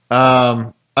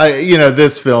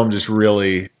 This film just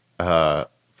really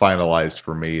finalized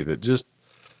for me that just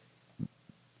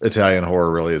Italian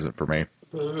horror really isn't for me.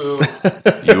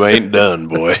 You ain't done,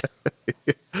 boy.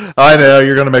 I know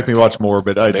you're going to make me watch more,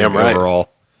 but I Damn think right. overall.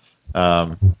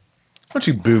 Why don't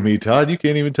you boo me, Todd? You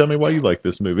can't even tell me why you like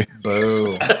this movie.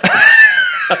 Boo.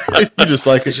 You just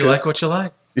like it. Because you like what you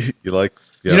like. You like.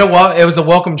 Yeah. You know what? It was a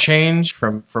welcome change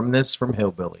from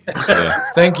Hillbillies. Yeah.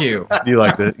 Thank you.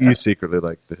 You secretly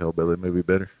like the Hillbilly movie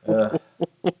better.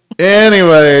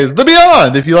 Anyways, The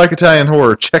Beyond. If you like Italian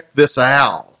horror, check this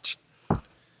out.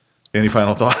 Any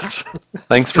final thoughts?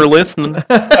 Thanks for listening.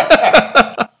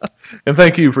 And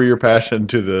thank you for your passion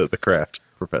to the craft,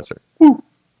 Professor. Woo.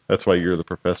 That's why you're the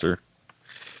professor.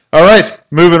 All right,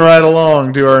 moving right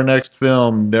along to our next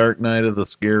film, Dark Knight of the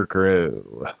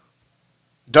Scarecrow.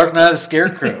 Dark Knight of the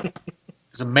Scarecrow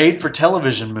is a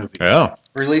made-for-television movie Yeah.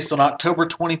 released on October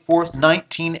 24th,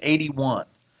 1981.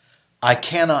 I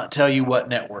cannot tell you what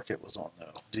network it was on,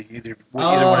 though. Do either one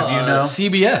of you know?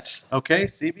 CBS. Okay,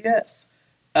 CBS.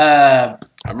 I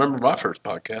remember my first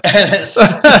podcast. And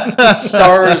it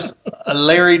stars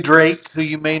Larry Drake, who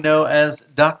you may know as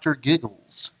Dr.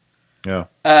 Giggles. Yeah.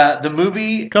 The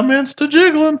movie Commence to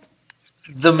jiggling.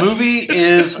 The movie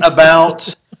is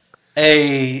about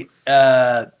a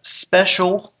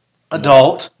special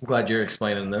adult. I'm glad you're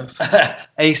explaining this.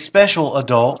 A special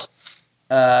adult.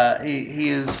 He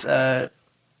is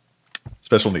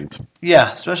Special needs.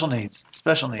 yeah, special needs.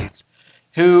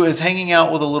 Who is hanging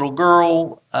out with a little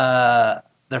girl.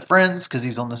 They're friends because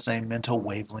he's on the same mental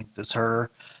wavelength as her.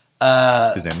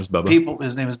 His name is Bubba.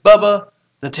 His name is Bubba.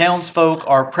 The townsfolk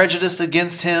are prejudiced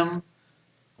against him,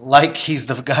 like he's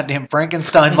the goddamn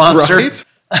Frankenstein monster. Right?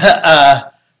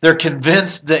 They're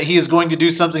convinced that he is going to do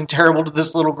something terrible to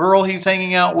this little girl he's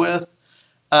hanging out with.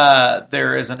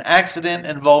 There is an accident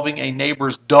involving a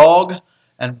neighbor's dog,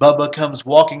 and Bubba comes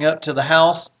walking up to the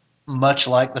house, much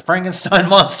like the Frankenstein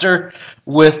monster,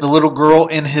 with the little girl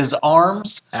in his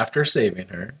arms After saving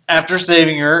her.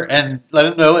 and let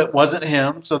him know it wasn't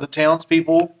him. So the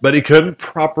townspeople... But he couldn't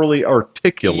properly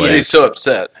articulate. He's so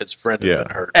upset. His friend had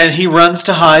been hurt. And he runs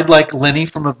to hide like Lenny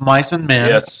from Of Mice and Men.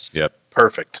 Yes. Yep.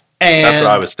 Perfect. And that's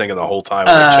what I was thinking the whole time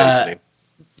when they chasing him.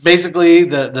 basically,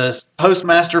 the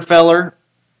postmaster feller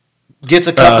gets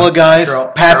a couple of guys,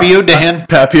 Pappy O'Dan.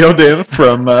 Pappy O'Dan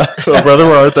from Brother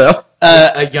Where Art Thou?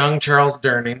 A young Charles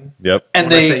Durning. Yep. And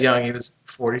When I say young, he was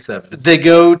 47. they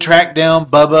go track down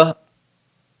Bubba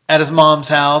at his mom's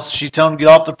house. She's telling him to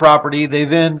get off the property. They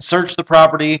then search the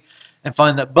property and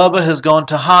find that Bubba has gone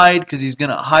to hide because he's going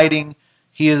to hiding.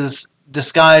 He is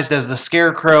disguised as the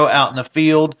Scarecrow out in the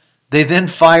field. They then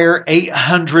fire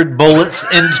 800 bullets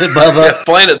into Bubba.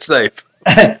 Playing it safe.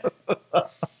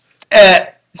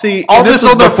 See, all this this is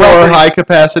on the before property.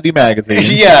 high-capacity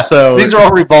magazines. Yeah, so these are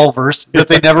all revolvers that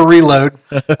they never reload.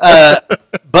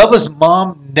 Bubba's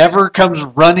mom never comes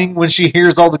running when she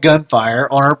hears all the gunfire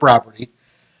on her property.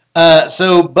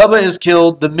 So Bubba is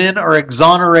killed. The men are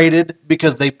exonerated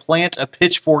because they plant a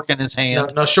pitchfork in his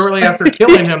hand. Now, shortly after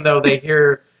killing him, though, they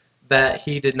hear that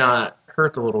he did not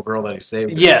hurt the little girl that he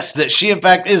saved. Yes, that she in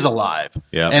fact is alive.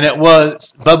 Yeah. And it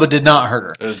was Bubba did not hurt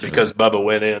her. It was because Bubba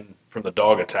went in from the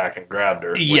dog attack and grabbed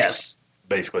her. which Yes.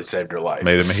 basically saved her life.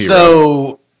 made him a hero.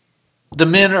 So the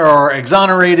men are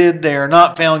exonerated. They are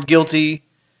not found guilty.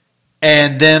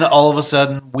 And then all of a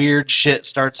sudden, weird shit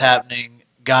starts happening.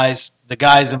 The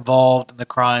guys involved in the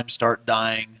crime start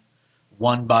dying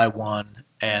one by one.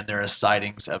 and there is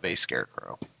sightings of a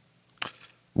scarecrow.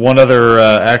 One other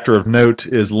actor of note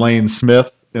is Lane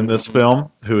Smith in this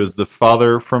film, who is the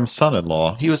father from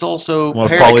Son-in-Law. He was also One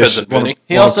of Perry, Pauly, Cousin one, Vinny.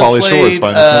 he one of also Pauly Shore's played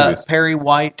finest movies. Perry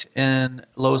White in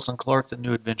Lois and Clark: The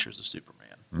New Adventures of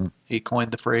Superman. He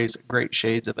coined the phrase "Great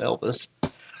Shades of Elvis,"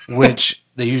 which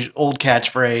the old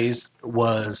catchphrase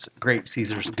was "Great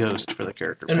Caesar's Ghost" for the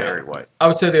character And- Perry White. I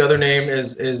would say the other name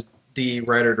is the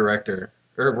writer-director.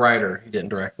 Or writer. He didn't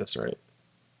direct this, right?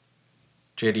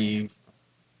 J.D.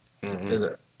 Is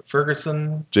it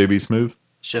Ferguson? J.B. Smoove.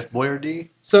 Chef Boyardee.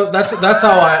 So that's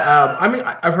how I mean,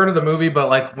 I've heard of the movie, but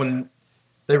like when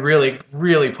they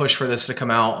really pushed for this to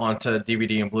come out onto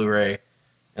DVD and Blu-ray,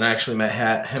 and I actually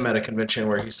met him at a convention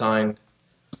where he signed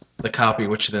the copy,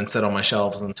 which then sat on my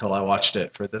shelves until I watched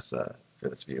it for this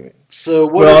viewing. So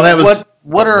what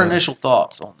are our initial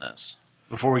thoughts on this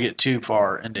before we get too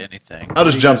far into anything? I'll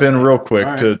just jump in real quick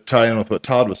All right. to tie in with what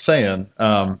Todd was saying.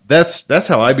 That's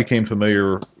how I became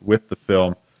familiar with the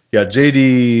film. Yeah,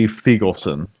 J.D.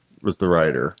 Feigelson was the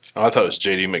writer. Oh, I thought it was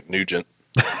J.D. McNugent.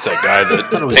 It's that guy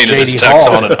that it was painted his J.D. text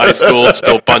Hall. on in high school,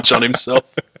 spilled punch on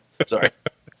himself. Sorry.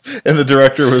 And the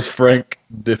director was Frank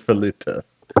DeFelitta.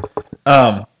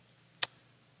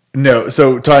 No,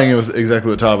 so tying in with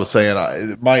exactly what Todd was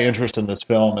saying, my interest in this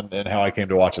film and how I came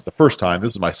to watch it the first time,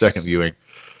 this is my second viewing,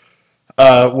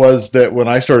 was that when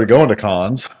I started going to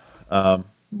cons,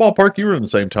 ballpark, you were in the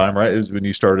same time, right? It was when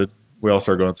you started. We all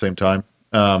started going at the same time.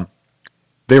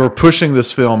 They were pushing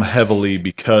this film heavily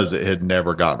because it had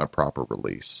never gotten a proper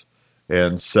release.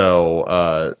 And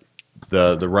so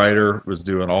the writer was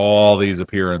doing all these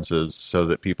appearances so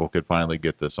that people could finally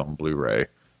get this on Blu-ray.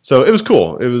 So it was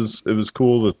cool. It was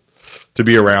cool to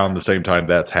be around the same time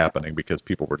that's happening because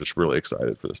people were just really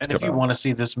excited for this And to if come you out. want to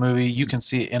see this movie, you can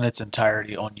see it in its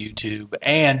entirety on YouTube,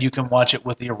 and you can watch it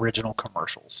with the original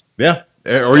commercials. Yeah,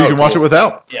 or you can watch it cool.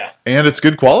 without. Yeah. And it's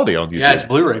good quality on YouTube. Yeah, it's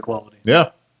Blu-ray quality.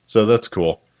 Yeah, so that's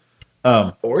cool.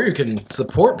 Or you can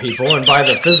support people and buy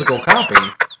the physical copy.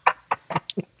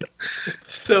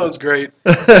 That was great.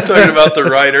 Talking about the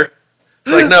writer.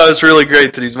 It's like, no, it's really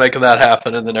great that he's making that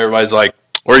happen. And then everybody's like,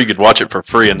 or you could watch it for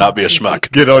free and not be a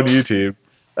schmuck. Get on YouTube.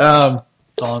 That's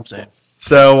all I'm saying.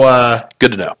 So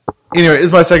Good to know. anyway,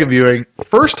 it's my second viewing.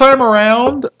 First time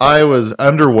around, I was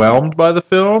underwhelmed by the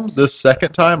film. This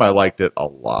second time, I liked it a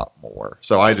lot more.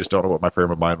 So I just don't know what my frame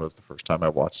of mind was the first time I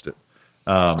watched it.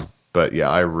 But yeah,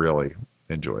 I really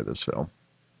enjoy this film.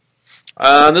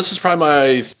 This is probably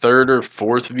my third or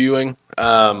fourth viewing.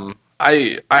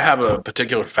 I have a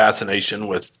particular fascination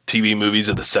with TV movies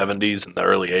of the 70s and the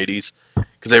early 80s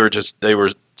because they were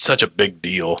such a big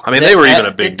deal. I mean, they were even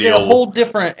a big it's deal. a whole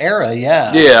different era,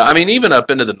 yeah. Yeah, I mean, even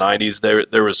up into the 90s,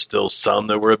 there was still some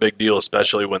that were a big deal,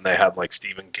 especially when they had like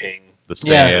Stephen King. The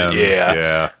Stand.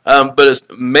 Yeah. But it's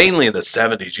mainly in the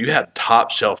 70s, you had top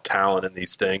shelf talent in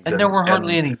these things, And there were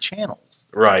hardly any channels.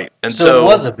 right. And So it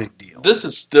was a big deal. this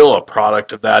is still a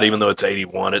product of that, even though it's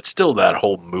 81. It's still that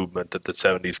whole movement that the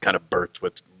 70s kind of birthed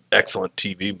with excellent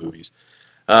TV movies.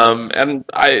 And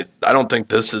I don't think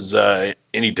this is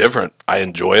any different. I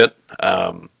enjoy it.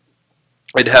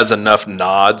 It has enough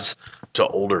nods to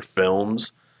older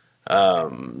films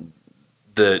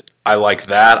that I like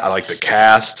that. I like the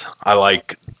cast. I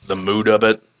like the mood of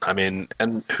it. I mean,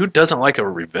 and who doesn't like a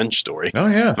revenge story? Oh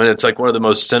yeah. I mean, it's like one of the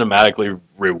most cinematically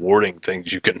rewarding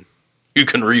things you can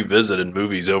revisit in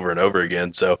movies over and over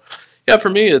again. So, yeah, for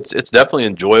me, it's definitely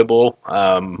enjoyable.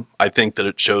 I think that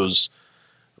it shows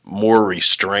more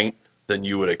restraint than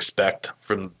you would expect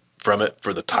from it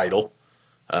for the title.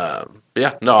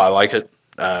 Yeah, no, I like it.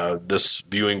 This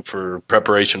viewing for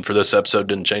preparation for this episode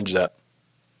didn't change that.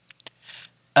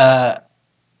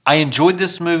 I enjoyed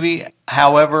this movie.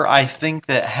 However, I think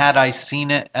that had I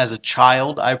seen it as a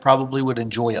child, I probably would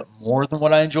enjoy it more than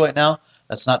what I enjoy it now.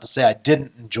 That's not to say I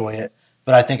didn't enjoy it,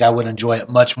 but I think I would enjoy it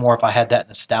much more if I had that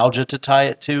nostalgia to tie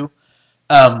it to.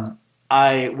 One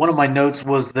of my notes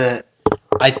was that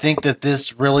I think that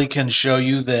this really can show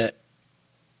you that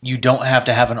you don't have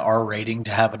to have an R rating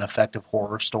to have an effective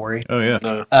horror story. Oh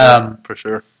yeah. For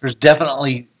sure. There's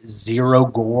definitely zero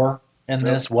gore in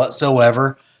this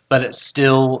whatsoever, but it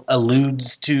still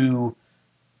alludes to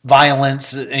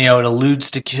violence. You know, it alludes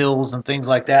to kills and things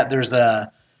like that.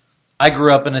 I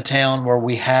grew up in a town where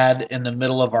we had, in the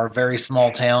middle of our very small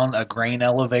town, a grain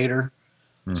elevator.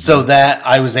 Mm-hmm. So that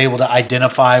I was able to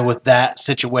identify with that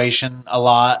situation a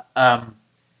lot. I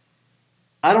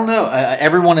don't know.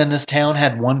 Everyone in this town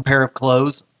had one pair of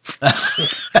clothes.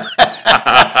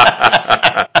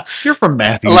 You're from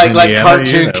Matthews, like Indiana,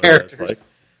 cartoon you know, characters. it's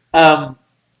like-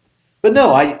 But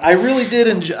no, I really did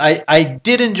enjoy. I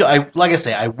did enjoy. Like I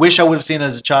say, I wish I would have seen it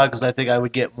as a child because I think I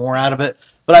would get more out of it.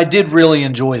 But I did really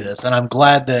enjoy this, and I'm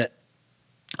glad that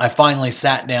I finally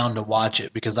sat down to watch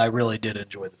it because I really did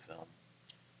enjoy the film.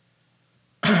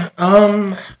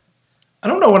 I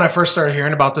don't know when I first started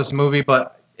hearing about this movie,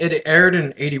 but it aired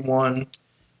in '81.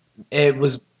 It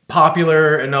was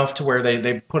popular enough to where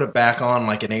they put it back on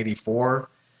like in '84.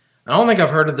 I don't think I've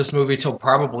heard of this movie till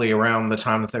probably around the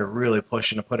time that they were really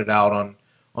pushing to put it out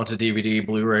onto DVD,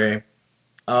 Blu-ray.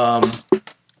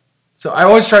 So I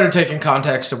always try to take in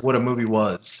context of what a movie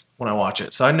was when I watch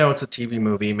it. So I know it's a TV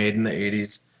movie made in the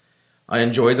 '80s. I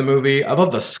enjoyed the movie. I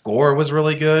thought the score was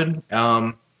really good.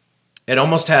 It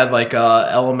almost had like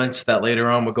elements that later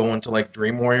on would go into like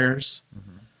Dream Warriors.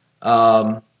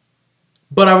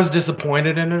 But I was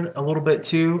disappointed in it a little bit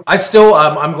too.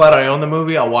 I'm glad I own the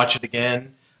movie. I'll watch it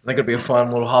again. I think it'd be a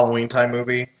fun little Halloween time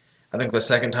movie. I think the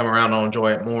second time around I'll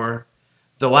enjoy it more.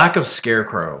 The lack of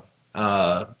Scarecrow.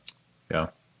 Yeah.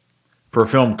 For a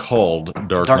film called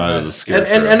Dark Knight of the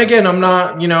Scarecrow. And again, I'm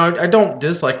not, I don't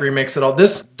dislike remakes at all.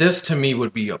 This to me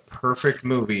would be a perfect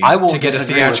movie to get a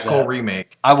theatrical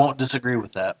remake. I won't disagree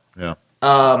with that. Yeah.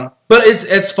 But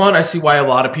it's fun. I see why a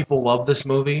lot of people love this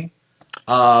movie.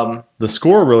 The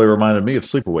score really reminded me of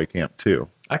Sleepaway Camp too.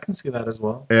 I can see that as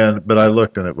well. But I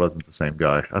looked and it wasn't the same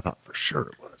guy. I thought for sure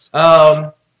it was.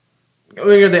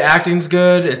 The acting's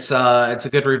good. It's a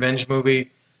good revenge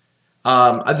movie.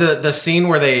 The scene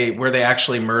where they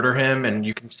actually murder him and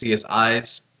you can see his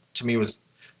eyes to me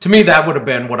that would have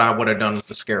been what I would have done with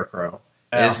the Scarecrow.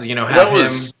 Yeah. Have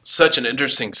was such an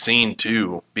interesting scene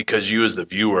too because you as the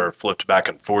viewer flipped back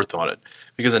and forth on it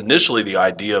because initially the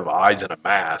idea of eyes in a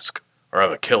mask are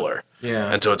of a killer.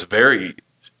 Yeah. And so it's very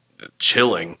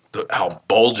chilling how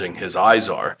bulging his eyes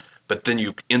are, but then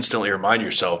you instantly remind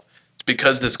yourself it's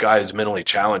because this guy is mentally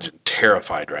challenged and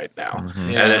terrified right now. Mm-hmm.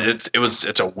 Yeah. And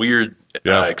it's a weird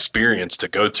experience to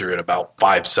go through in about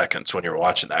 5 seconds when you're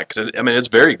watching that because it's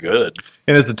very good.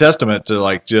 And it's a testament to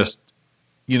like just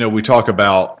we talk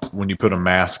about when you put a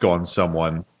mask on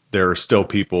someone, there are still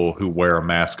people who wear a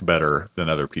mask better than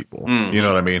other people. Mm-hmm. You know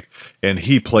what I mean? And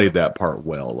he played that part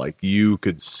well. Like you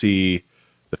could see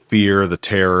the fear, the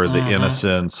terror, the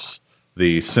innocence,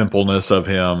 the simpleness of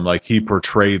him. Like he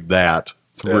portrayed that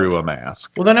through a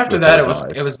mask. Well, then after that,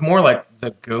 it was more like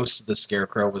the ghost of the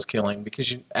Scarecrow was killing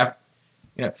because but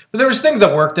there was things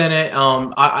that worked in it.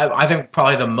 I think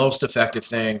probably the most effective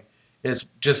thing is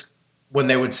just when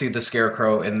they would see the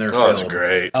Scarecrow in their film. Oh, that's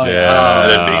great. Oh,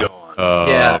 yeah.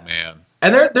 Yeah. Man.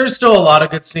 And there's still a lot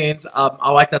of good scenes.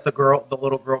 I like that the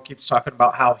little girl keeps talking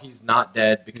about how he's not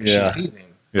dead because she sees him.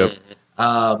 Yep.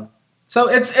 So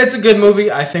it's a good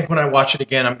movie. I think when I watch it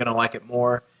again, I'm gonna like it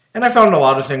more. And I found a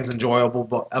lot of things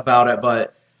enjoyable about it,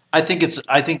 but I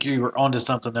think you were onto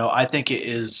something though. I think it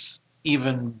is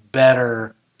even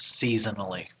better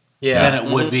seasonally than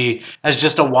it would be as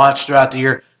just a watch throughout the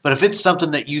year. But if it's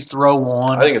something that you throw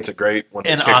on, I think it's a great one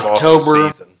in to kick October. off the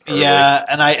season early. Yeah,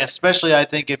 and I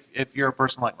think if you're a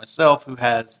person like myself who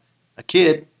has a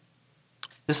kid,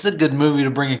 this is a good movie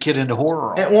to bring a kid into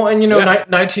horror on. And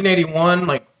 1981,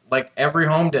 like every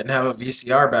home didn't have a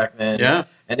VCR back then. Yeah.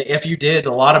 And if you did,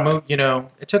 a lot of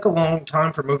it took a long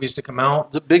time for movies to come out.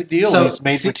 It's a big deal. So It's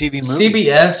made for TV movies.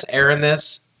 CBS airing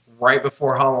this right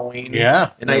before Halloween. Yeah.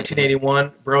 In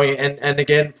 1981, brilliant. And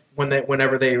again,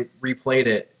 whenever they replayed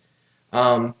it,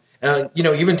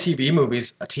 even TV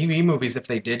movies, if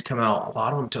they did come out, a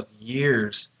lot of them took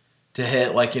years to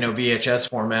hit, VHS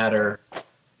format or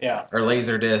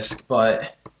Laserdisc.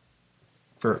 But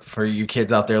for you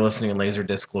kids out there listening,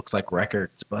 Laserdisc looks like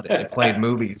records, but it played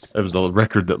movies. It was a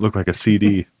record that looked like a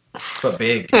CD. But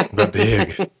big. But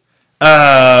big.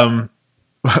 One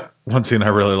scene I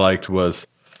really liked was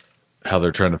how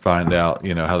they're trying to find out,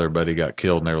 how their buddy got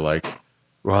killed, and they were like,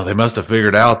 well, they must have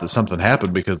figured out that something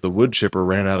happened because the wood chipper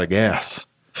ran out of gas.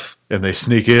 And they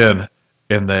sneak in,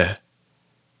 and the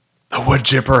wood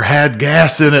chipper had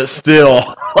gas in it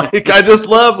still. I just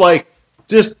love, I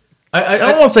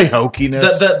don't want to say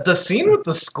hokiness. The scene with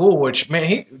the school, which,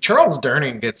 man, Charles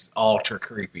Durning gets ultra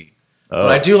creepy. Oh,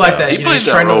 but I do like that. He plays he's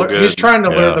that trying role to good. he's trying to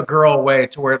lure Yeah. the girl away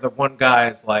to where the one guy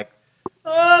is like,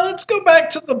 let's go back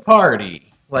to the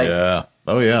party. Yeah.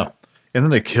 Oh, yeah. And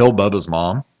then they kill Bubba's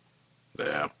mom,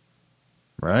 Yeah.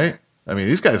 right? I mean,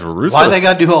 these guys were ruthless. Why they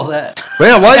got to do all that?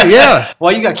 Yeah, why? Yeah.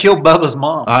 Why you got to kill Bubba's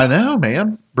mom? I know,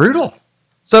 man. Brutal.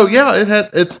 So, yeah,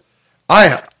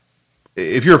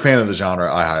 if you're a fan of the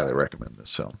genre, I highly recommend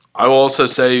this film. I will also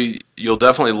say you'll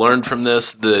definitely learn from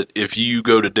this that if you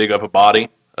go to dig up a body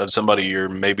of somebody you're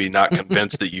maybe not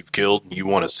convinced that you've killed, you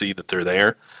want to see that they're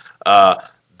there,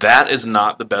 that is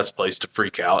not the best place to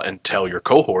freak out and tell your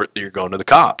cohort that you're going to the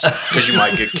cops because you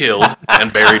might get killed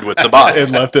and buried with the body.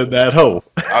 And left in that hole.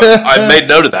 I made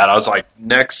note of that. I was like,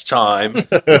 next time,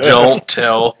 don't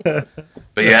tell.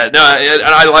 But yeah, no,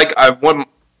 and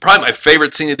probably my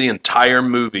favorite scene of the entire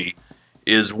movie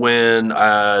is when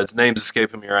his name's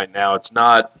escaping me right now. It's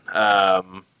not.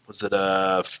 Was it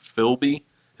Philby?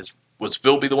 Was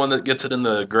Philby the one that gets it in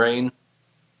the grain?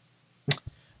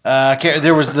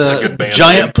 There was That's a good the band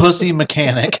giant name. pussy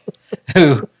mechanic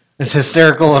who is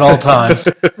hysterical at all times.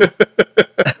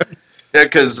 Yeah,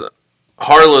 because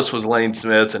Harless was Lane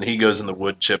Smith, and he goes in the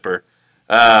wood chipper.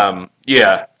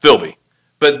 Yeah, Philby.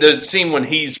 But the scene when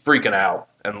he's freaking out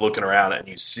and looking around, and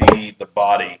you see the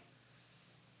body,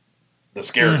 the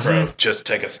scarecrow, just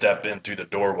take a step in through the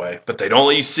doorway. But they don't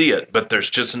let you see it, but there's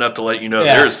just enough to let you know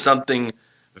there is something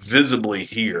visibly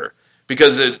here.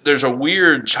 Because there's a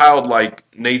weird childlike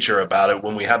nature about it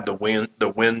when we have the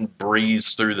wind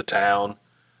breeze through the town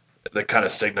that kind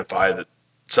of signify that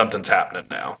something's happening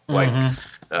now. Like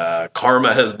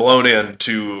karma has blown in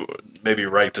to maybe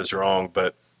right this wrong,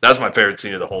 but that's my favorite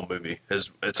scene of the whole movie.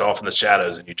 It's off in the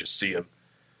shadows and you just see him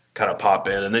kind of pop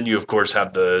in, and then you of course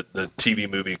have the TV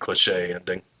movie cliche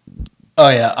ending. Oh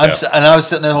yeah, and I was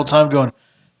sitting there the whole time going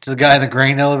to the guy in the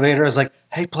grain elevator. I was like,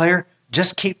 "Hey, player,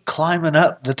 just keep climbing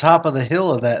up the top of the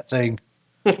hill of that thing."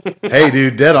 Hey,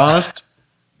 dude, dead honest.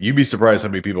 You'd be surprised how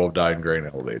many people have died in grain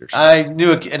elevators. I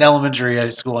knew in elementary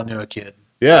school. I knew a kid.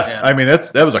 Yeah, I mean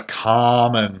that was a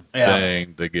common Yeah.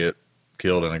 thing to get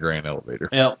killed in a grain elevator.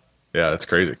 Yep. Yeah, that's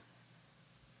crazy.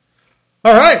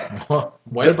 All right, Well,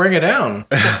 way to bring it down.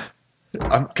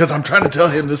 because I'm trying to tell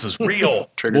him this is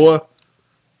real, Triggered. boy.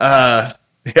 Yeah,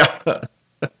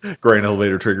 grain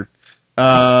elevator triggered.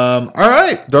 All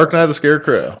right, Dark Knight of the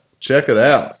Scarecrow. Check it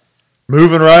out.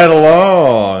 Moving right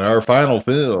along, our final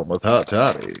film with Hot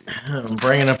Toddy, I'm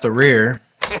bringing up the rear.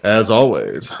 as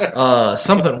always.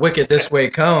 Something Wicked This Way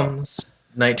Comes,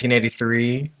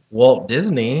 1983, Walt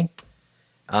Disney,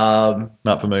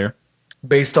 Not familiar.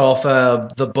 based off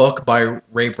the book by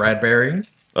Ray Bradbury.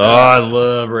 Oh, I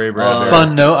love Ray Bradbury.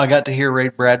 Fun note: I got to hear Ray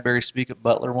Bradbury speak at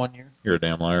Butler one year. You're a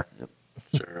damn liar.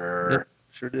 Sure.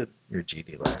 Sure did. You're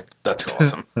GD Larry. That's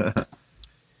awesome.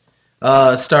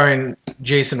 Starring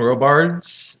Jason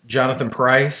Robards, Jonathan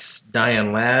Pryce,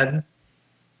 Diane Ladd,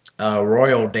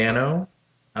 Royal Dano,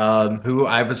 who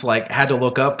I was like had to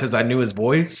look up because I knew his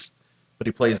voice, but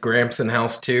he plays Gramps in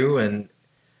House 2 and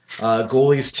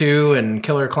Ghoulies 2 and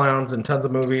Killer Clowns and tons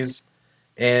of movies,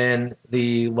 and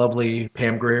the lovely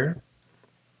Pam Grier.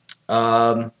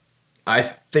 I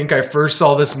think I first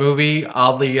saw this movie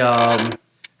oddly.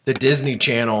 The Disney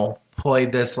Channel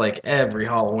played this like every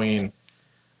Halloween.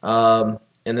 And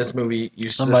this movie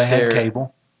used Somebody to stare. had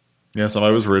cable. Yeah,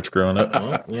 somebody was rich growing up.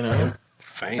 Well, you know,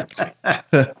 Fancy.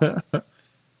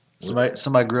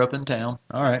 Somebody grew up in town.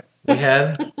 All right. we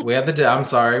had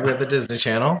the Disney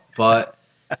Channel, but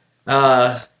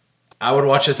I would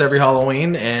watch this every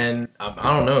Halloween, and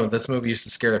I don't know, this movie used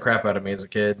to scare the crap out of me as a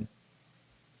kid.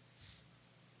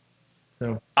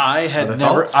 So I Other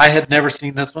thoughts? had never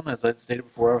seen this one, as I stated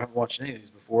before. I haven't watched any of these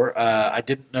before. I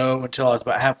didn't know until I was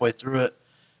about halfway through it.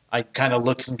 I kind of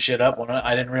looked some shit up on it.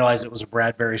 I didn't realize it was a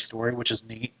Bradbury story, which is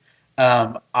neat.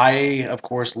 I, of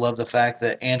course, love the fact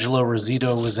that Angelo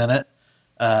Rosito was in it.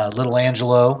 Little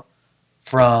Angelo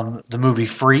from the movie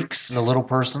Freaks, the little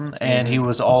person. And he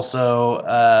was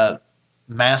also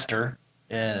Master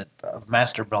of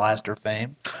Master Blaster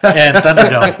fame and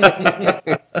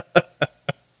Thunderdome.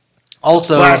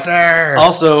 Also,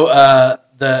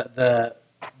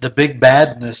 the big bad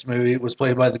in this movie was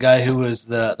played by the guy who was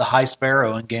the High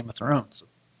Sparrow in Game of Thrones.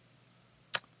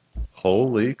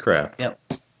 Holy crap. Yep.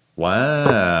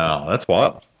 Wow, that's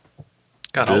wild.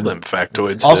 Got all them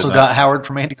factoids. Also did got Howard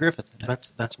from Andy Griffith. In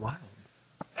it. that's wild.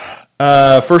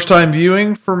 First time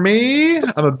viewing for me.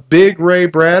 I'm a big Ray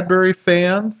Bradbury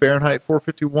fan. Fahrenheit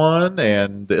 451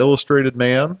 and The Illustrated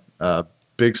Man.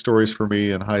 Big stories for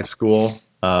me in high school.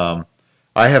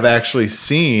 I have actually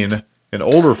seen an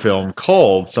older film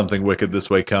called Something Wicked This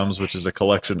Way Comes, which is a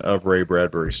collection of Ray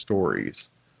Bradbury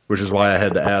stories, which is why I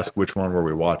had to ask which one were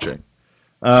we watching.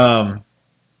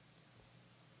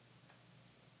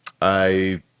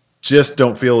 I just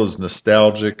don't feel as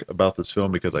nostalgic about this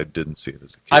film because I didn't see it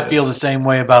as a kid. I feel the same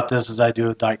way about this as I do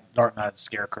with Dark Knight of the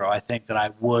Scarecrow. I think that I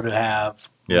would have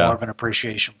more of an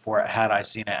appreciation for it had I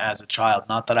seen it as a child.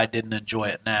 Not that I didn't enjoy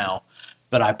it now,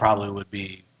 but I probably would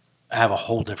have a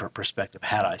whole different perspective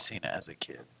had I seen it as a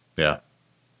kid. Yeah.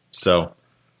 So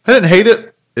I didn't hate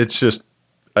it. It's just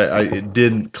it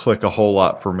didn't click a whole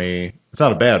lot for me. It's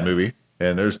not a bad movie,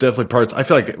 and there's definitely parts. I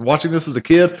feel like watching this as a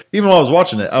kid, even while I was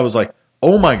watching it, I was like,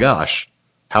 oh my gosh,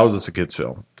 how is this a kid's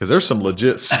film? Because there's some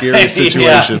legit scary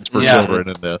situations for children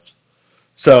in this.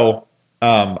 So,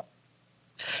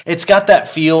 it's got that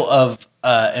feel of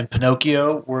in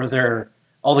Pinocchio where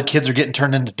all the kids are getting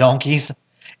turned into donkeys.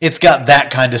 It's got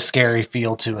that kind of scary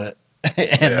feel to it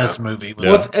in this movie. Yeah.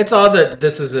 Well, it's odd that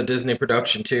this is a Disney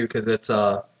production too, because it's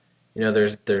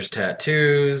there's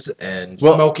tattoos and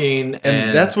smoking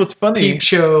and that's what's funny. Peep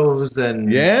shows and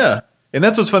And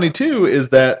that's what's funny too is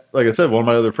that, like I said, one of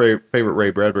my other favorite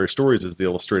Ray Bradbury stories is The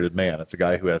Illustrated Man. It's a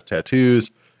guy who has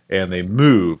tattoos and they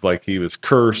move like he was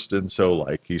cursed, and so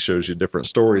like he shows you different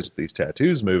stories with these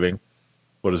tattoos moving.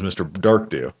 What does Mr. Dark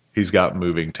do? He's got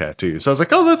moving tattoos. So I was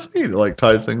like, oh, that's neat. It like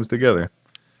ties things together.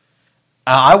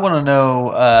 I want to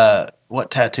know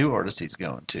what tattoo artist he's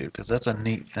going to, because that's a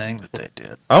neat thing that they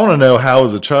did. I want to know how,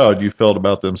 as a child, you felt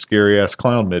about them scary-ass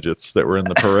clown midgets that were in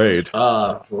the parade.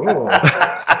 I'm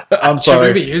sorry.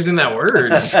 Should we be using that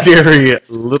word? Scary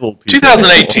little people.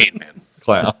 2018, man.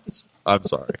 Clowns. I'm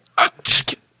sorry. I'm just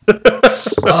kidding.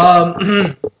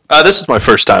 This is my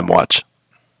first time watch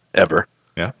ever.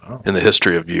 Yeah. In the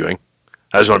history of viewing.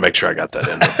 I just want to make sure I got that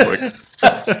in real quick.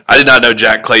 I did not know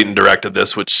Jack Clayton directed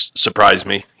this, which surprised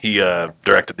me. He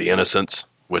directed The Innocents,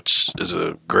 which is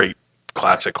a great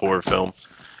classic horror film.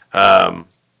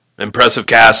 Impressive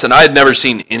cast, and I had never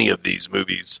seen any of these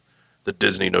movies that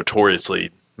Disney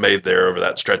notoriously made there over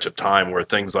that stretch of time, where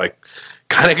things like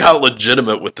kind of got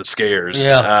legitimate with the scares.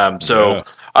 Yeah. So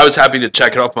I was happy to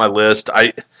check it off my list.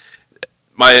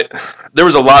 There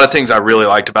was a lot of things I really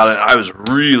liked about it. I was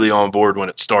really on board when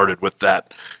it started with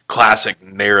that classic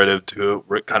narrative to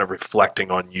it, kind of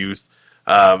reflecting on youth.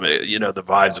 The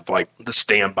vibes of like The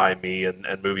Stand By Me and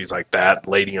movies like that,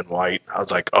 Lady in White. I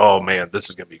was like, oh man, this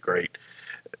is going to be great.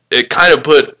 It kind of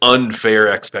put unfair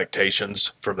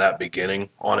expectations from that beginning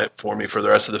on it for me for the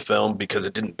rest of the film, because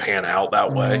it didn't pan out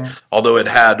that way. Although it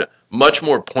had much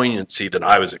more poignancy than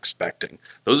I was expecting.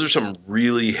 Those are some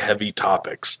really heavy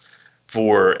topics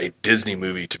for a Disney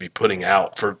movie to be putting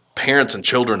out for parents and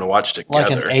children to watch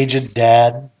together. Like an aged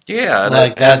dad. Yeah. And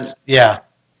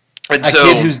a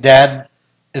kid whose dad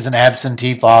is an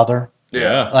absentee father.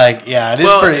 Yeah.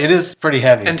 It is pretty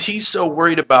heavy. And he's so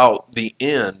worried about the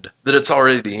end that it's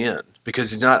already the end,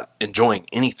 because he's not enjoying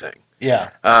anything. Yeah.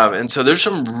 And so there's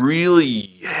some really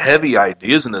heavy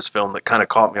ideas in this film that kind of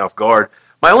caught me off guard.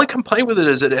 My only complaint with it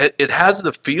is that it has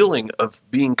the feeling of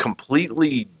being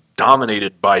completely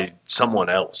dominated by someone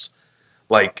else.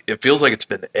 Like, it feels like it's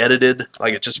been edited.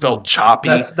 Like, it just felt choppy.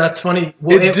 That's funny.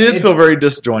 Well, it did feel very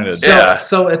disjointed.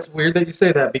 So it's weird that you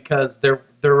say that, because there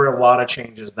were a lot of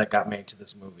changes that got made to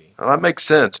this movie. Well, that makes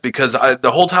sense, because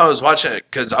the whole time I was watching it,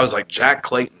 because I was like, Jack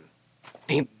Clayton,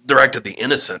 he directed The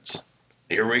Innocents.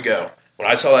 Here we go. When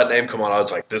I saw that name come on, I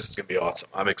was like, this is going to be awesome.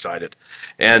 I'm excited.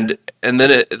 And then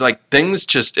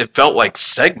it felt like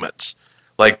segments,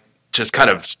 like just kind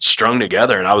of strung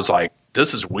together, and I was like,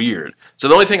 this is weird. So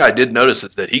the only thing I did notice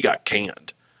is that he got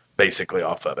canned, basically,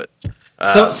 off of it.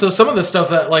 So some of the stuff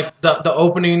that, like, the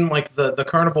opening, like, the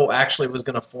carnival actually was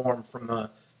going to form from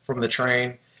the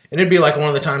train, and it'd be like one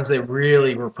of the times they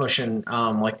really were pushing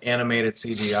like animated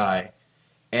CGI,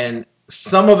 and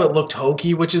some of it looked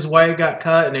hokey, which is why it got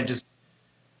cut, and they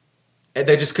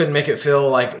just couldn't make it feel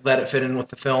like let it fit in with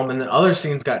the film, and then other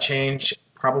scenes got changed,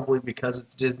 probably because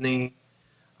it's Disney.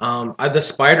 The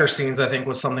spider scenes, I think,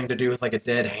 was something to do with like a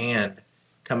dead hand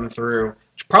coming through.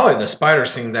 Probably the spider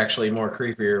scene's actually more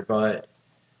creepier, but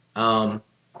I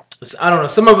don't know.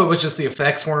 Some of it was just the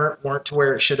effects weren't to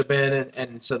where it should have been,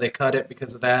 and so they cut it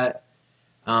because of that.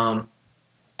 But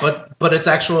it's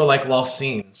actual like lost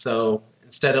scenes. So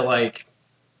instead of like,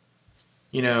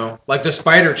 like the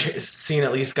spider scene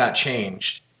at least got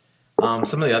changed.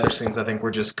 Some of the other scenes I think were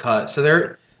just cut. So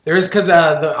there is, because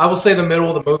I will say the middle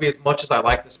of the movie, as much as I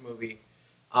like this movie,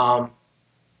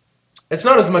 it's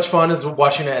not as much fun as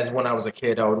watching it as when I was a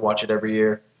kid. I would watch it every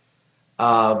year.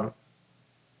 Toward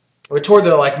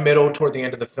the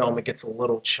end of the film, it gets a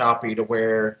little choppy to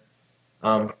where,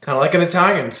 kind of like an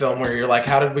Italian film, where you're like,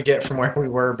 how did we get from where we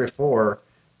were before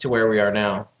to where we are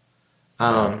now?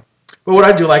 But what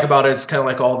I do like about it is kind of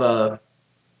like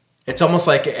it's almost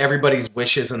like everybody's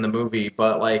wishes in the movie,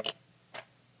 but like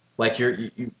you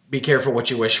be careful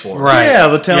what you wish for. Right. Yeah,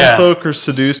 the townsfolk are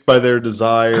seduced by their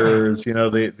desires.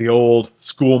 The old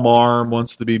school marm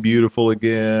wants to be beautiful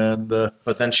again.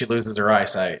 But then she loses her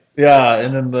eyesight. Yeah,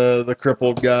 and then the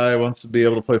crippled guy wants to be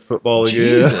able to play football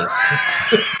again. Jesus.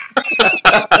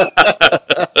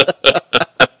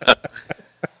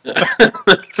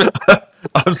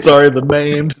 I'm sorry, the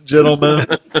maimed gentleman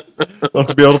wants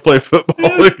to be able to play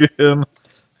football again.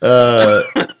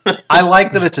 I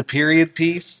like that it's a period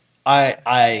piece.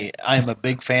 I'm a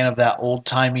big fan of that old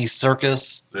timey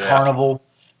circus carnival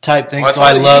type thing. Well, So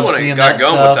I love when seeing it got that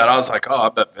going stuff. with that, I was like, oh, I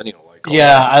bet Benny will like all Yeah,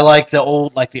 that. I like the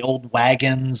old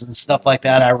wagons and stuff like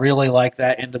that. I really like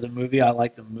that end of the movie. I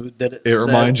like the mood that it It sets.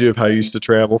 reminds you of how you used to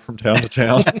travel from town to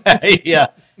town. yeah.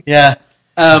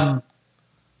 I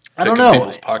don't Picking know.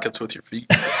 people's pockets with your feet.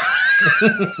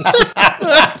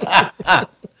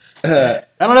 I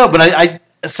don't know, but I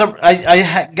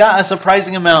got a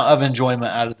surprising amount of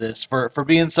enjoyment out of this for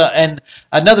being so. And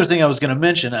another thing I was going to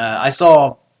mention, I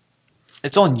saw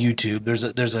it's on YouTube.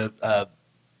 There's a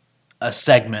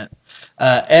segment.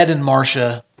 Ed and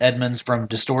Marcia Edmonds from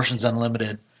Distortions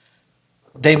Unlimited.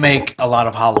 They make a lot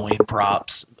of Halloween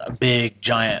props, big,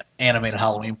 giant animated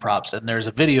Halloween props. And there's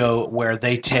a video where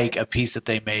they take a piece that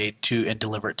they made and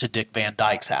deliver it to Dick Van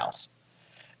Dyke's house.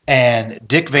 And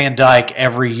Dick Van Dyke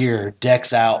every year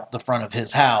decks out the front of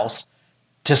his house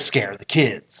to scare the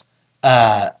kids.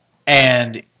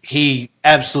 And he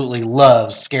absolutely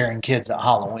loves scaring kids at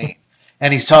Halloween.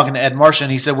 And he's talking to Ed Marcia,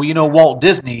 and he said, well, Walt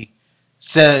Disney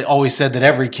always said that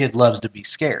every kid loves to be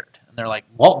scared. And they're like,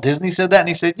 Walt Disney said that? And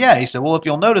he said, yeah. He said, well, if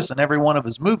you'll notice in every one of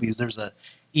his movies, there's a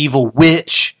evil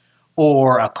witch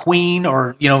or a queen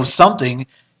or, something.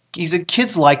 He said,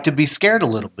 kids like to be scared a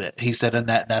little bit. He said, and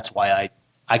that's why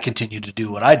I continue to do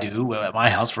what I do at my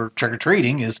house for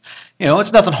trick-or-treating is,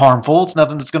 it's nothing harmful. It's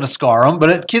nothing that's going to scar them,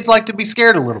 but kids like to be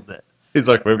scared a little bit. He's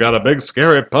like, we've got a big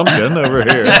scary pumpkin over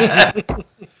here.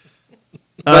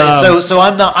 But, so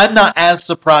I'm not as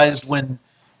surprised when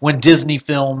Disney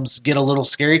films get a little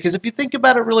scary, because if you think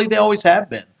about it, really, they always have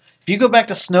been. If you go back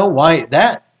to Snow White,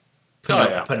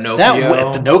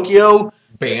 Pinocchio,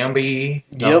 Bambi.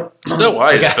 Yep. Snow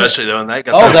White, especially though, and they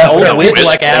got that old witch witch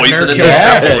like poison Abner in killed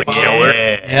there. Abner. Kill her.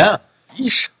 Yeah.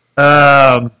 Yeesh.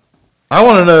 I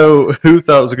want to know who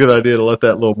thought it was a good idea to let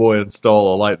that little boy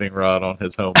install a lightning rod on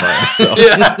his home by himself.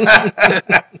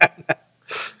 Yeah.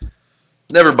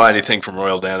 Never buy anything from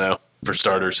Royal Dano, for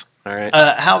starters. All right.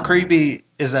 How creepy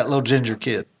is that little ginger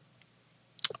kid?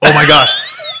 Oh my gosh.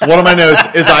 One of my notes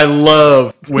is I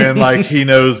love when he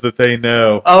knows that they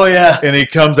know. Oh, yeah. And he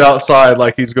comes outside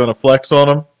like he's going to flex on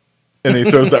them. And he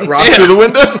throws that rock through the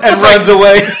window And runs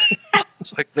away.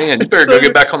 It's like, man, you better go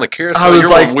get back on the carousel. I was You're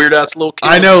like- one weird-ass little kid.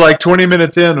 I know 20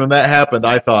 minutes in when that happened,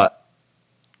 I thought,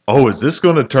 oh, is this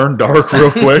going to turn dark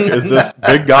real quick? Is this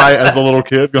big guy as a little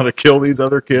kid going to kill these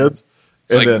other kids?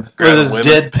 It's And like then, With his women.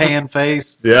 deadpan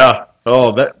face. yeah.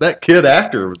 Oh, that kid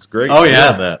actor was great. Oh,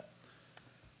 yeah. doing that.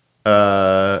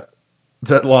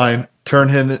 That line, turn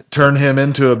him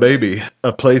into a baby,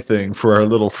 a plaything for our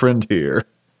little friend here.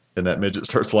 And that midget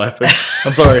starts laughing.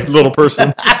 I'm sorry, little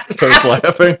person starts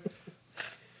laughing.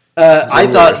 I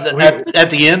thought at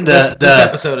the end, This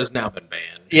episode has now been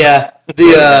banned. yeah,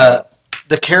 the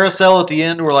carousel at the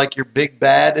end where your big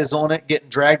bad is on it getting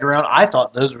dragged around. I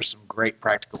thought those were some great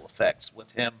practical effects with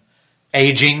him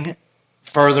aging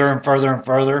further and further and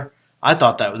further. I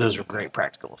thought those were great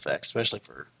practical effects, especially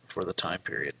for the time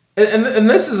period. And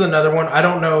this is another one. I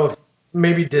don't know if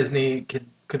maybe Disney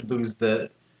could lose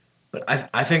but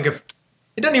I think if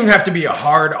it doesn't even have to be a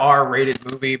hard R-rated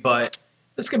movie, but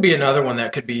this could be another one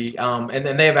that could be. And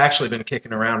they have actually been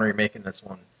kicking around remaking this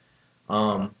one.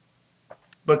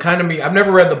 But kind of I've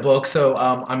never read the book, so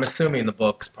I'm assuming the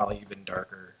book's probably even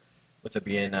darker with it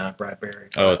being Bradbury.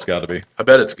 Oh, it's got to be. I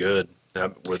bet it's good.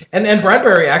 And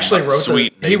Bradbury actually wrote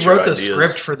sweet he nature wrote the ideas.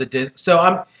 script for the Disney. So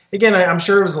I'm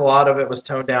sure it was a lot of it was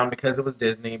toned down because it was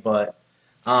Disney, but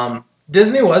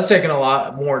Disney was taking a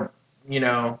lot more.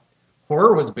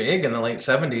 Horror was big in the late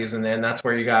 70s, and then that's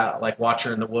where you got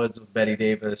Watcher in the Woods with Bette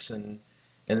Davis, and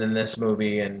then this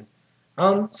movie, and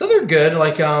so they're good.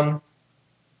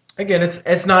 Again,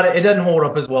 it's not, it doesn't hold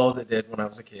up as well as it did when I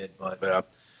was a kid, but Yeah.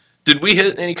 Did we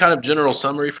hit any kind of general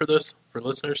summary for this for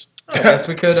listeners? I guess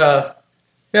we could.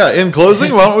 Yeah, in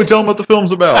closing, why don't we tell them what the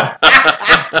film's about?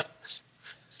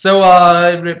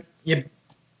 So you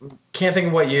can't think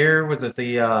of what year was it?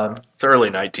 It's early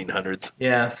 1900s.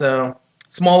 Yeah, so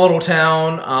small little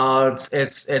town.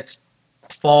 It's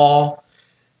fall,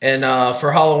 and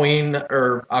for Halloween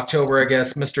or October, I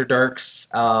guess, Mr. Dark's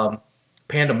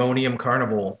Pandemonium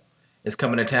Carnival is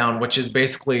coming to town, which is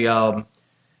basically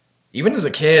even as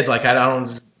a kid, I don't.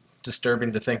 It's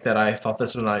disturbing to think that I thought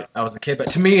this when I was a kid, but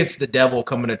to me, it's the devil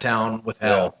coming to town with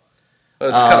hell. Well,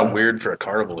 it's kind of weird for a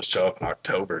carnival to show up in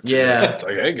October. Too. Yeah. It's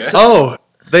like, hey guys. Oh,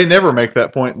 they never make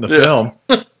that point in the Yeah. film.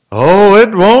 Oh,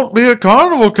 it won't be a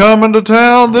carnival coming to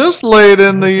town this late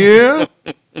in the year.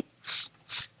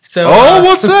 So, Oh,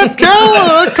 what's that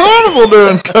carnival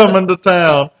doing coming to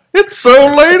town? It's so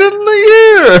late in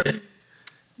the year.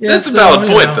 yeah, That's so, a valid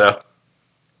you point, know. though.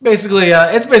 Basically,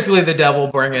 it's basically the devil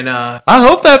bringing. I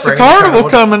hope that's a Bring the carnival carnival.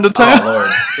 coming to town. Oh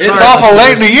Lord, It's Sorry, awful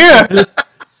late in listeners. the year.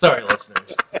 Sorry,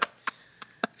 listeners.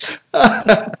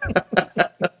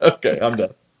 Okay, I'm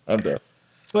done.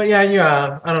 But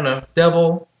yeah, I don't know.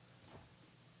 Devil,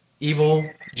 evil,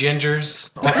 gingers,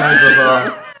 all kinds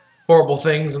of horrible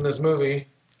things in this movie.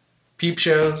 Peep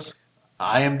shows.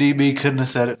 IMDb couldn't have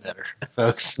said it better,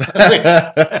 folks.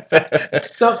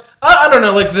 So I don't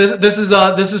know. Like this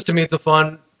is to me, it's a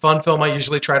fun film. I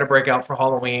usually try to break out for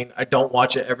Halloween. I don't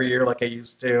watch it every year like I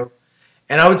used to.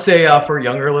 And I would say for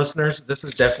younger listeners, this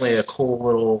is definitely a cool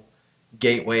little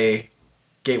gateway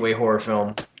horror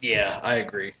film. Yeah, I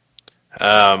agree.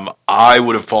 I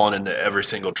would have fallen into every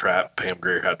single trap Pam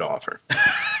Grier had to offer.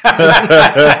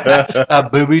 A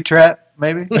booby trap,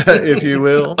 maybe. If you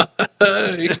will.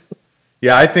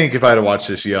 Yeah, I think if I'd have watched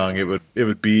this young, it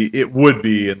would be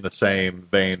in the same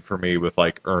vein for me with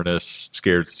like Ernest,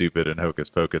 Scared Stupid, and Hocus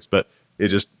Pocus, but it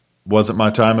just wasn't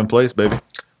my time and place, baby.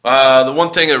 The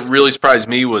one thing that really surprised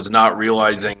me was not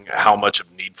realizing how much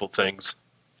of Needful Things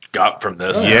got from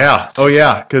this. Yeah. Oh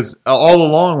yeah, because all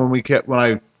along when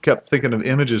I kept thinking of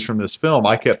images from this film,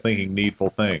 I kept thinking Needful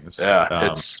Things. Yeah,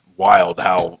 it's wild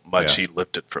how much he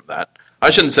lifted from that. I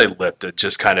shouldn't say lifted,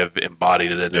 just kind of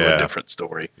embodied it into a different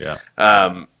story. Yeah.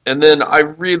 And then I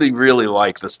really, really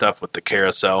like the stuff with the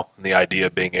carousel and the idea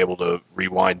of being able to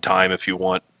rewind time if you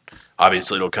want.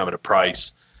 Obviously, it'll come at a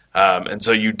price. And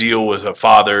so you deal with a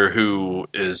father who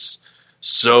is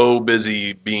so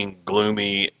busy being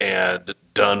gloomy and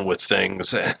done with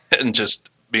things and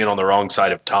just being on the wrong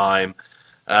side of time.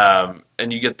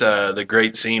 And you get the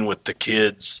great scene with the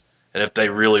kids and if they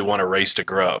really want to race to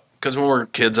grow up. Because when we're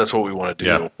kids, that's what we want to do.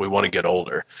 Yeah. We want to get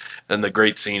older. And the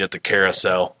great scene at the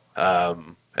carousel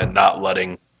and not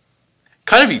letting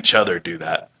kind of each other do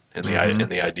that in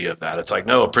the idea of that. It's like,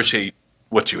 no, appreciate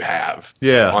what you have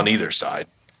on either side.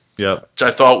 Yep. Which I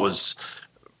thought was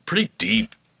pretty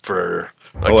deep for,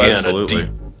 absolutely.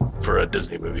 For a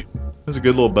Disney movie. It was a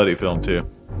good little buddy film too.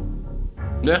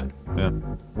 Yeah. Yeah.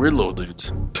 Weird little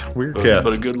dudes. Weird But, cats.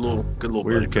 but a good little Weird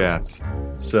buddy film. cats.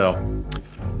 So,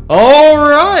 all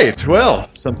right. Well,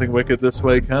 Something Wicked This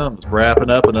Way Comes. Wrapping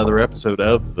up another episode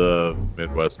of the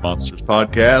Midwest Monsters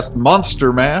Podcast,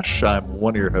 Monster Mash. I'm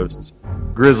one of your hosts,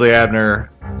 Grizzly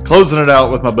Abner. Closing it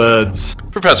out with my buds.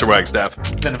 Professor Wagstaff.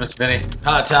 Venomous Vinny.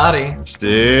 Hot toddy.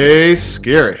 Stay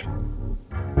scary.